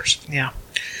centers. Yeah.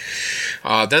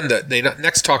 Then they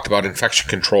next talked about infection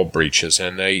control breaches,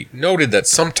 and they noted that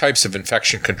some types of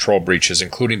infection control breaches,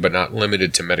 including but not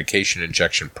limited to medication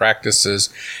injection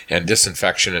practices and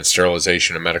disinfection and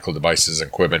sterilization of medical devices and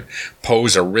equipment,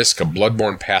 pose a risk of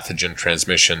bloodborne pathogen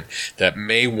transmission that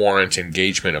may warrant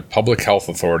engagement of public health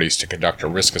authorities to conduct a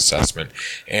risk assessment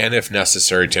and, if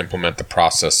necessary, to implement the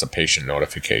process of patient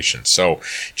notification. So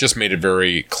just made it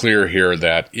very clear here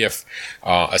that if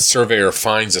a surveyor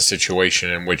finds a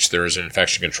situation in which there is an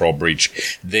infection control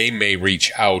breach, they may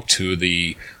reach out to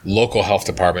the local health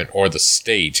department or the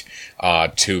state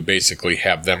to basically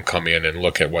have them come in and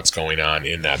look at what's going on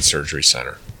in that surgery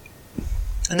center.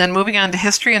 And then moving on to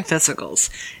history and physicals.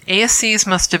 ASCs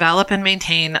must develop and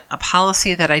maintain a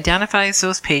policy that identifies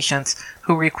those patients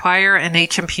who require an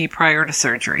H&P prior to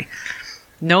surgery.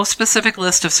 No specific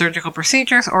list of surgical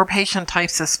procedures or patient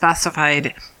types is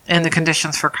specified in the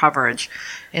conditions for coverage.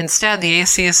 Instead, the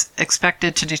ASC is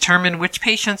expected to determine which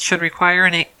patients should require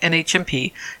an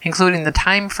H&P, including the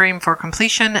time frame for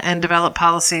completion, and develop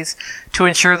policies to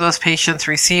ensure those patients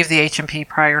receive the H&P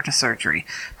prior to surgery.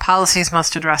 Policies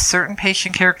must address certain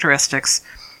patient characteristics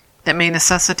that may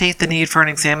necessitate the need for an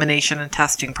examination and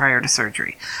testing prior to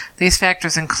surgery. These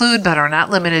factors include, but are not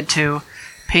limited to,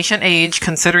 patient age,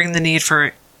 considering the need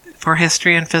for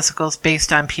history and physicals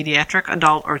based on pediatric,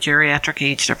 adult, or geriatric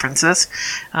age differences,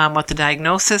 what the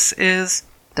diagnosis is,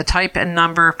 the type and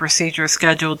number of procedures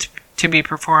scheduled to be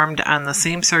performed on the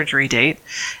same surgery date,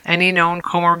 any known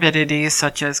comorbidities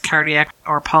such as cardiac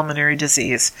or pulmonary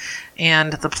disease,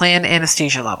 and the planned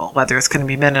anesthesia level, whether it's going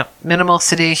to be minimal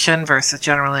sedation versus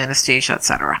general anesthesia,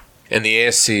 etc. And the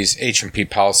ASC's H&P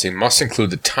policy must include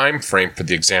the time frame for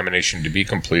the examination to be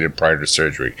completed prior to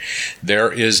surgery.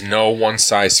 There is no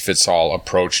one-size-fits-all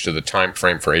approach to the time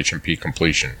frame for H&P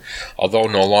completion. Although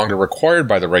no longer required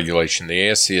by the regulation, the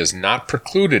ASC is not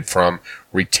precluded from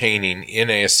retaining in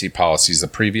ASC policies the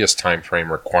previous time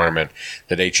frame requirement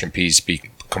that H&Ps be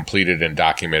completed and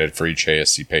documented for each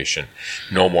ASC patient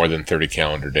no more than 30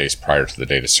 calendar days prior to the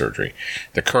date of surgery.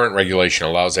 The current regulation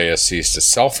allows ASCs to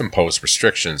self-impose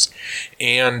restrictions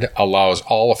and allows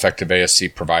all effective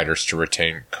ASC providers to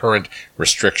retain current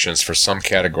restrictions for some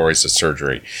categories of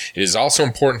surgery. It is also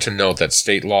important to note that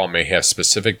state law may have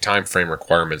specific time frame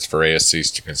requirements for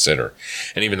ASCs to consider.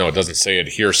 And even though it doesn't say it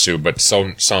here, Sue, but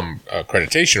some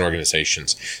accreditation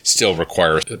organizations still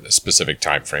require a specific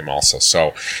time frame also.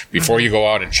 So before you go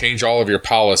out and change all of your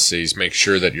policies, make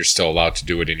sure that you're still allowed to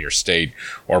do it in your state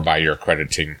or by your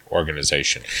accrediting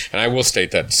organization. And I will state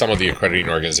that some of the accrediting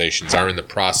organizations are in the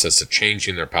process of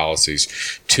changing their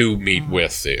policies to meet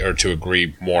with or to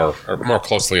agree more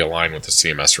closely align with the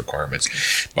CMS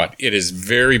requirements. But it is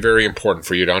very, very important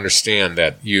for you to understand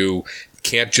that you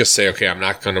can't just say, okay, I'm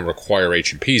not going to require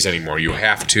H&Ps anymore. You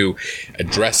have to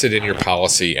address it in your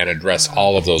policy and address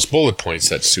all of those bullet points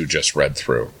that Sue just read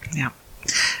through. Yeah.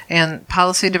 And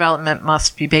policy development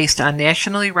must be based on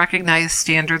nationally recognized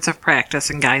standards of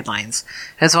practice and guidelines,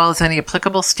 as well as any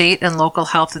applicable state and local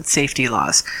health and safety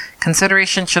laws.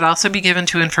 Consideration should also be given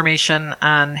to information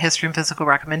on history and physical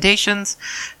recommendations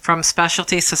from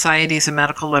specialty societies and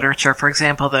medical literature. For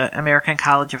example, the American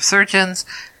College of Surgeons,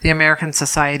 the American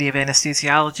Society of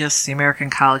Anesthesiologists, the American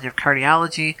College of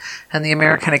Cardiology, and the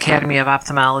American Academy of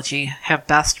Ophthalmology have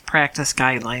best practice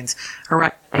guidelines or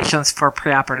recommendations for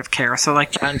preoperative care. So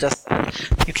like John just said,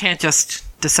 you can't just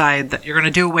decide that you're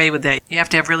going to do away with that, you have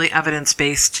to have really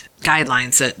evidence-based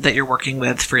guidelines that you're working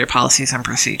with for your policies and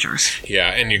procedures. Yeah,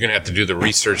 and you're going to have to do the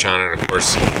research on it. Of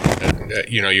course,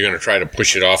 you're going to try to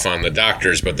push it off on the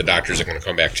doctors, but the doctors are going to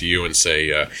come back to you and say,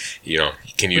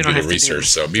 can you do the research?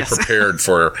 So be prepared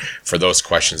for those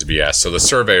questions to be asked. So the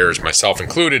surveyors, myself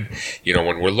included,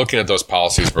 when we're looking at those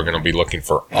policies, we're going to be looking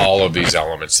for all of these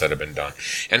elements that have been done.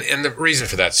 And the reason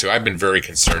for that, Sue, I've been very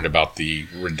concerned about the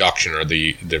reduction or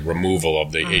the removal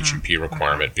of the H&P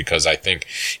requirement, because I think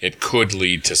it could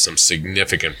lead to some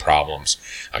significant problems.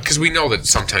 Because we know that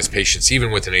sometimes patients,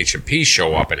 even with an H&P,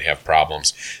 show up and have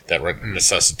problems that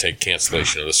necessitate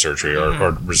cancellation of the surgery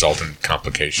or result in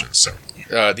complications. So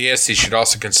the ASC should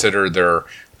also consider their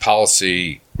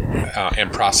policy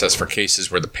and process for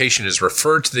cases where the patient is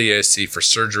referred to the ASC for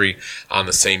surgery on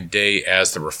the same day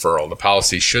as the referral. The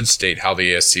policy should state how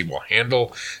the ASC will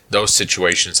handle those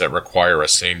situations that require a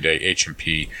same-day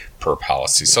H&P per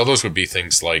policy. So those would be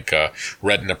things like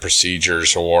retina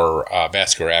procedures or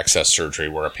vascular access surgery,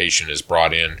 where a patient is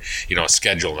brought in,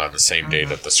 scheduled on the same day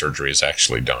that the surgery is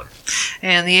actually done.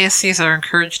 And the ASCs are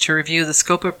encouraged to review the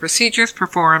scope of procedures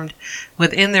performed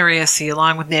within their ASC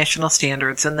along with national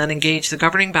standards, and then engage the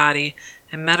governing body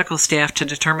and medical staff to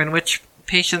determine which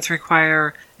patients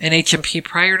require an H&P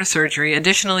prior to surgery.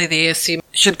 Additionally, the ASC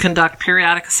should conduct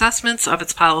periodic assessments of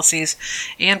its policies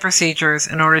and procedures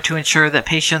in order to ensure that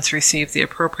patients receive the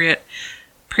appropriate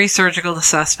pre-surgical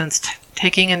assessments,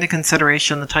 taking into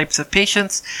consideration the types of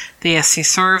patients the ASC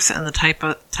serves and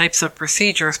the types of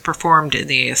procedures performed in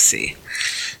the ASC.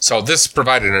 So this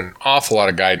provided an awful lot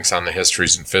of guidance on the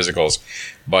histories and physicals,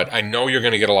 but I know you're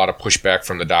going to get a lot of pushback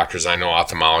from the doctors. I know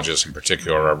ophthalmologists in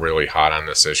particular are really hot on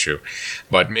this issue,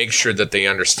 but make sure that they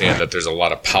understand that there's a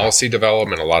lot of policy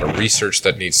development, a lot of research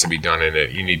that needs to be done in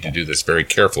it. You need to do this very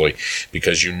carefully,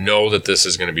 because you know that this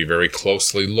is going to be very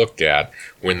closely looked at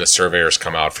when the surveyors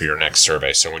come out for your next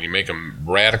survey. So when you make a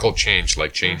radical change,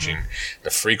 like changing the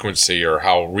frequency or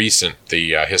how recent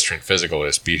the history and physical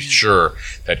is, be sure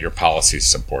that your policies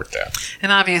support that.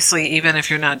 And obviously, even if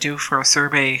you're not due for a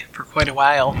survey for quite a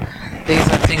while, these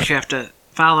are things you have to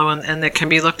follow and that can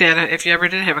be looked at if you ever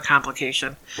did have a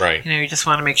complication. Right. You just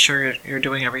want to make sure you're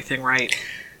doing everything right.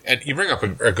 And you bring up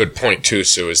a good point, too,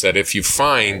 Sue, is that if you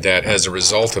find that as a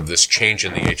result of this change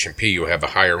in the H&P, you have a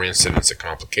higher incidence of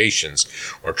complications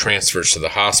or transfers to the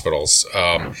hospitals,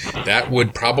 that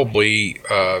would probably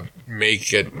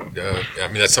make it,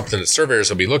 that's something that surveyors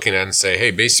will be looking at and say, hey,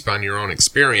 based upon your own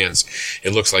experience,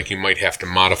 it looks like you might have to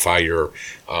modify your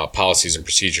policies and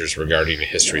procedures regarding the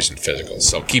histories and physicals.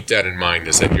 So keep that in mind,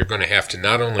 is that you're going to have to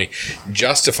not only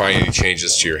justify any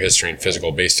changes to your history and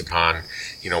physical based upon,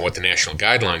 what the national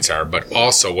guidelines are, but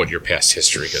also what your past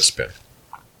history has been.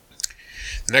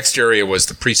 The next area was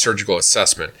the pre-surgical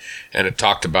assessment, and it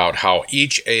talked about how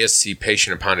each ASC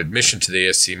patient upon admission to the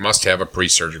ASC must have a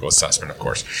pre-surgical assessment, of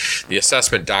course. The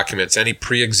assessment documents any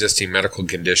pre-existing medical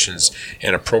conditions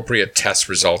and appropriate test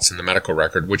results in the medical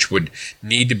record, which would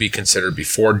need to be considered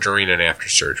before, during, and after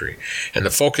surgery. And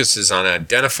the focus is on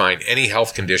identifying any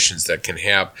health conditions that can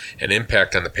have an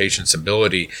impact on the patient's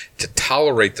ability to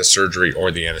tolerate the surgery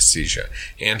or the anesthesia,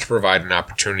 and to provide an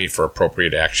opportunity for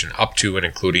appropriate action up to and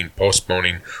including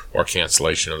postponing or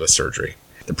cancellation of the surgery.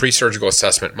 The pre-surgical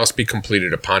assessment must be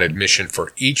completed upon admission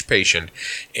for each patient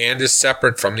and is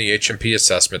separate from the H&P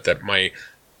assessment that might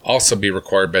also be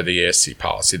required by the ASC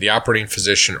policy. The operating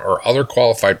physician or other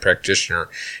qualified practitioner,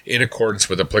 in accordance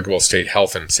with applicable state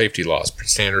health and safety laws,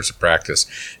 standards of practice,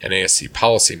 and ASC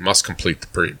policy, must complete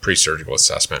the pre-surgical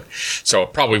assessment. So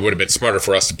it probably would have been smarter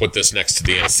for us to put this next to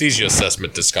the anesthesia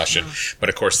assessment discussion, but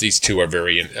of course these two are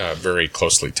very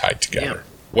closely tied together. Yep.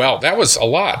 Well, that was a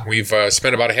lot. We've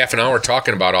spent about a half an hour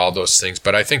talking about all those things,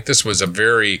 but I think this was a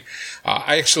very,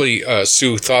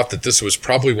 Sue, thought that this was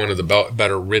probably one of the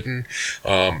better written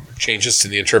changes to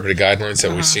the interpretive guidelines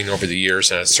that we've seen over the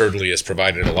years, and it certainly has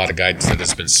provided a lot of guidance that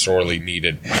has been sorely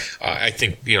needed. I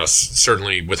think,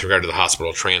 certainly with regard to the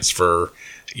hospital transfer,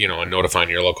 and notifying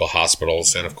your local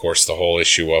hospitals, and of course the whole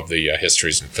issue of the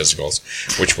histories and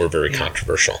physicals, which were very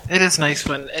controversial. It is nice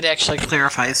when it actually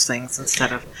clarifies things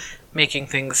instead of making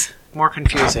things more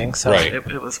confusing, so right.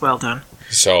 It was well done.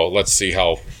 So let's see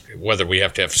whether we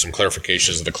have to have some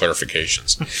clarifications of the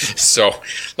clarifications. So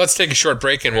let's take a short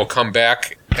break and we'll come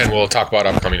back and we'll talk about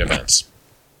upcoming events.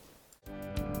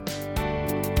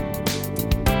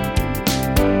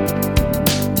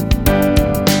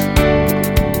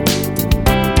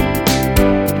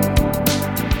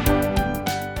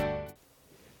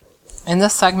 In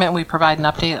this segment, we provide an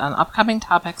update on upcoming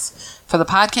topics for the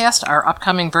podcast, our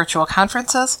upcoming virtual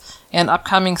conferences, and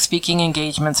upcoming speaking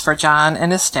engagements for John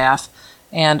and his staff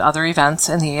and other events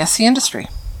in the ASC industry.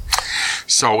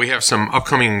 So we have some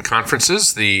upcoming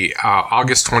conferences. The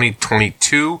August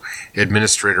 2022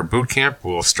 Administrator Boot Camp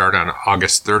will start on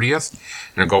August 30th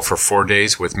and it'll go for 4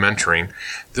 days with mentoring.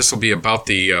 This will be about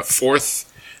the fourth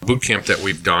boot camp that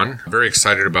we've done. Very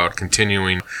excited about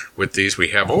continuing with these. We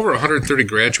have over 130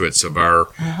 graduates of our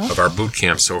boot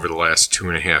camps over the last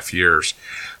 2.5 years.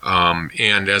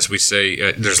 And as we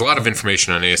say, there's a lot of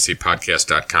information on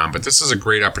ascpodcast.com, but this is a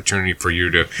great opportunity for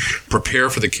you to prepare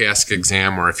for the CASC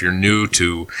exam, or if you're new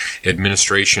to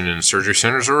administration in surgery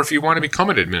centers, or if you want to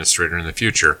become an administrator in the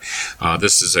future.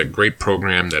 This is a great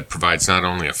program that provides not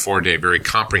only a 4-day, very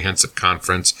comprehensive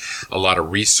conference, a lot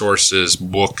of resources,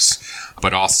 books,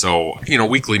 but also,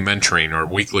 weekly mentoring or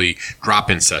weekly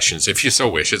drop-in sessions, if you so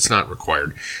wish. It's not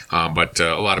required, but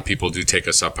a lot of people do take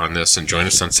us up on this and join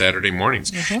us on Saturday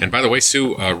mornings. Mm-hmm. And by the way,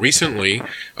 Sue, recently,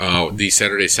 the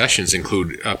Saturday sessions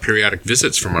include periodic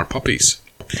visits from our puppies.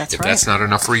 That's if right. That's not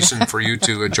enough reason for you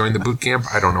to join the boot camp,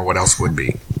 I don't know what else would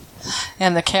be.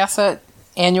 And the CASA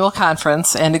annual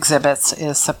conference and exhibits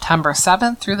is September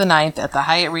 7th through the 9th at the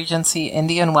Hyatt Regency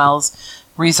Indian Wells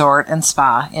Resort and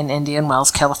Spa in Indian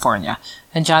Wells, California.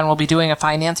 And John will be doing a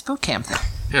finance boot camp there.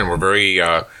 And we're very,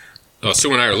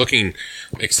 Sue and I are looking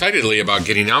excitedly about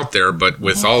getting out there, but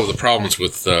with all of the problems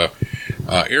with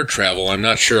air travel, I'm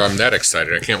not sure I'm that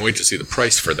excited. I can't wait to see the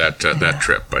price for that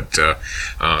trip. But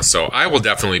so I will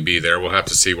definitely be there. We'll have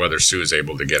to see whether Sue is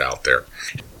able to get out there.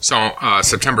 So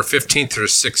September 15th through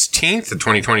 16th of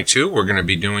 2022, we're going to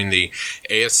be doing the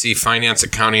ASC Finance,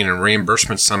 Accounting, and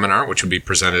Reimbursement Seminar, which will be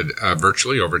presented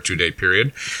virtually over a 2-day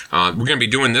period. We're going to be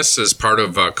doing this as part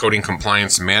of Coding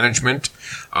Compliance Management.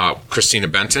 Christina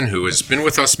Benton, who has been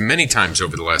with us many times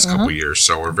over the last couple of years.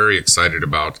 So we're very excited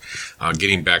about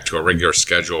getting back to a regular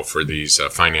schedule for these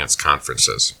finance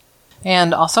conferences.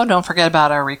 And also, don't forget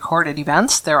about our recorded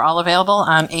events. They're all available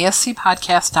on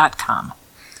ascpodcast.com.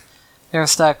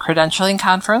 There's the Credentialing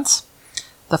Conference,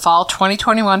 the Fall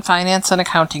 2021 Finance and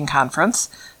Accounting Conference,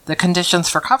 the Conditions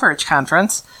for Coverage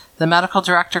Conference, the Medical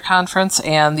Director Conference,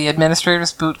 and the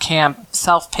Administrators Boot Camp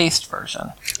self-paced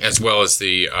version. As well as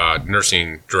the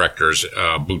Nursing Directors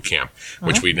Boot Camp,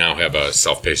 which we now have a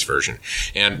self-paced version.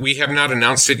 And we have not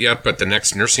announced it yet, but the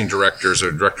next Nursing Directors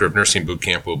or Director of Nursing Boot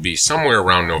Camp will be somewhere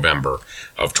around November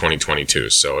of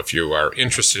 2022. So if you are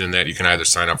interested in that, you can either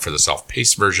sign up for the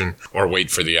self-paced version or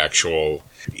wait for the actual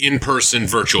in-person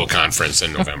virtual conference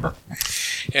in November.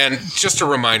 And just a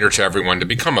reminder to everyone to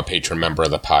become a patron member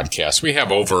of the podcast. We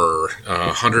have over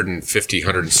 150,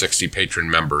 160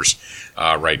 patron members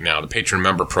right now. The patron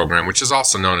member program, which is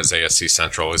also known as ASC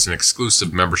Central, is an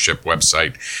exclusive membership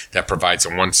website that provides a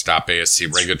one-stop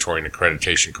ASC regulatory and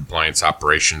accreditation compliance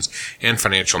operations and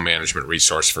financial management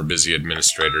resource for busy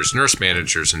administrators, nurse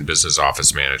managers, and business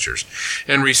office managers.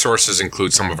 And resources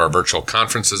include some of our virtual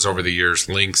conferences over the years,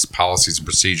 links, policies and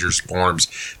procedures, forms,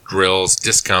 drills,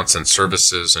 discounts on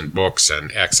services and books,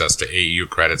 and access to AEU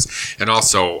credits. And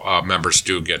also, members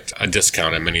do get a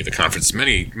discount at many of the conferences.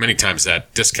 Many times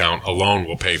that discount alone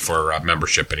will pay for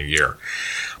membership in a year.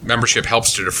 Membership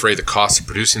helps to defray the cost of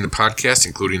producing the podcast,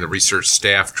 including the research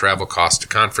staff, travel costs to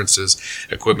conferences,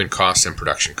 equipment costs, and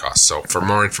production costs. So for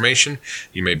more information,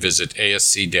 you may visit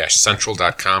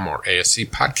asc-central.com or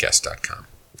ascpodcast.com.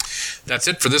 That's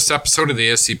it for this episode of the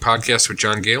ASC Podcast with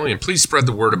John Gailey, and please spread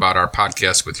the word about our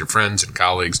podcast with your friends and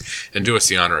colleagues, and do us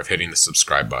the honor of hitting the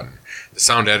subscribe button. The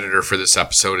sound editor for this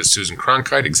episode is Susan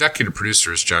Cronkite. Executive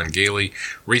producer is John Gailey.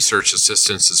 Research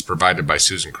assistance is provided by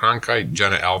Susan Cronkite,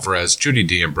 Jenna Alvarez, Judy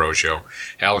D'Ambrosio,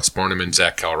 Alex Borneman,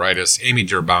 Zach Calritis, Amy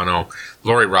Durbano,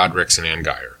 Lori Rodericks, and Ann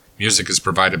Geyer. Music is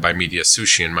provided by Media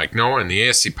Sushi and Mike Noah, and the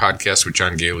ASC Podcast with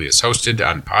John Gailey is hosted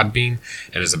on Podbean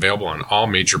and is available on all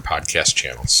major podcast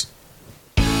channels.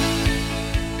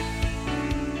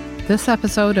 This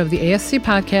episode of the ASC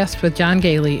Podcast with John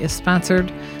Gailey is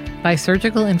sponsored by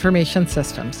Surgical Information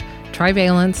Systems,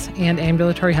 Trivalence, and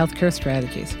Ambulatory Healthcare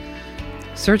Strategies.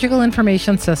 Surgical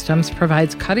Information Systems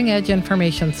provides cutting-edge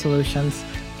information solutions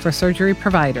for surgery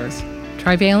providers.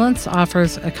 Trivalence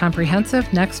offers a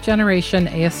comprehensive next-generation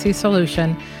ASC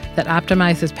solution that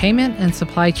optimizes payment and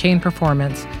supply chain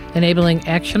performance, enabling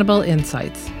actionable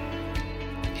insights.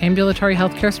 Ambulatory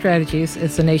Healthcare Strategies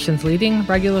is the nation's leading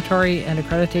regulatory and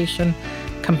accreditation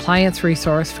compliance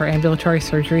resource for ambulatory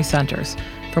surgery centers.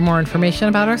 For more information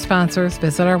about our sponsors,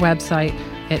 visit our website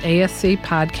at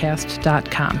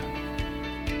ascpodcast.com.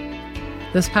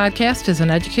 This podcast is an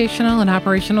educational and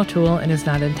operational tool and is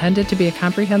not intended to be a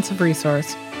comprehensive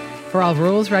resource for all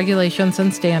rules, regulations,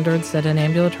 and standards that an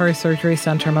ambulatory surgery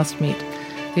center must meet.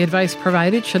 The advice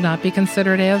provided should not be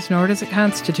considered as, nor does it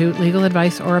constitute, legal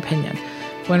advice or opinion.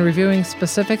 When reviewing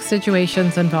specific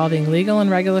situations involving legal and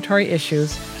regulatory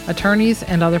issues, attorneys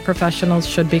and other professionals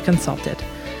should be consulted.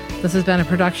 This has been a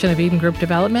production of Eden Group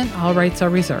Development. All rights are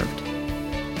reserved.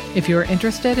 If you are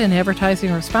interested in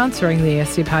advertising or sponsoring the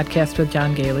ASC Podcast with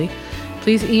John Gailey,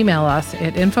 please email us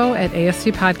at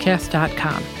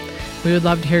info@ascpodcast.com. We would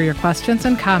love to hear your questions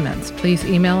and comments. Please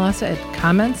email us at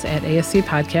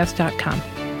comments@ascpodcast.com.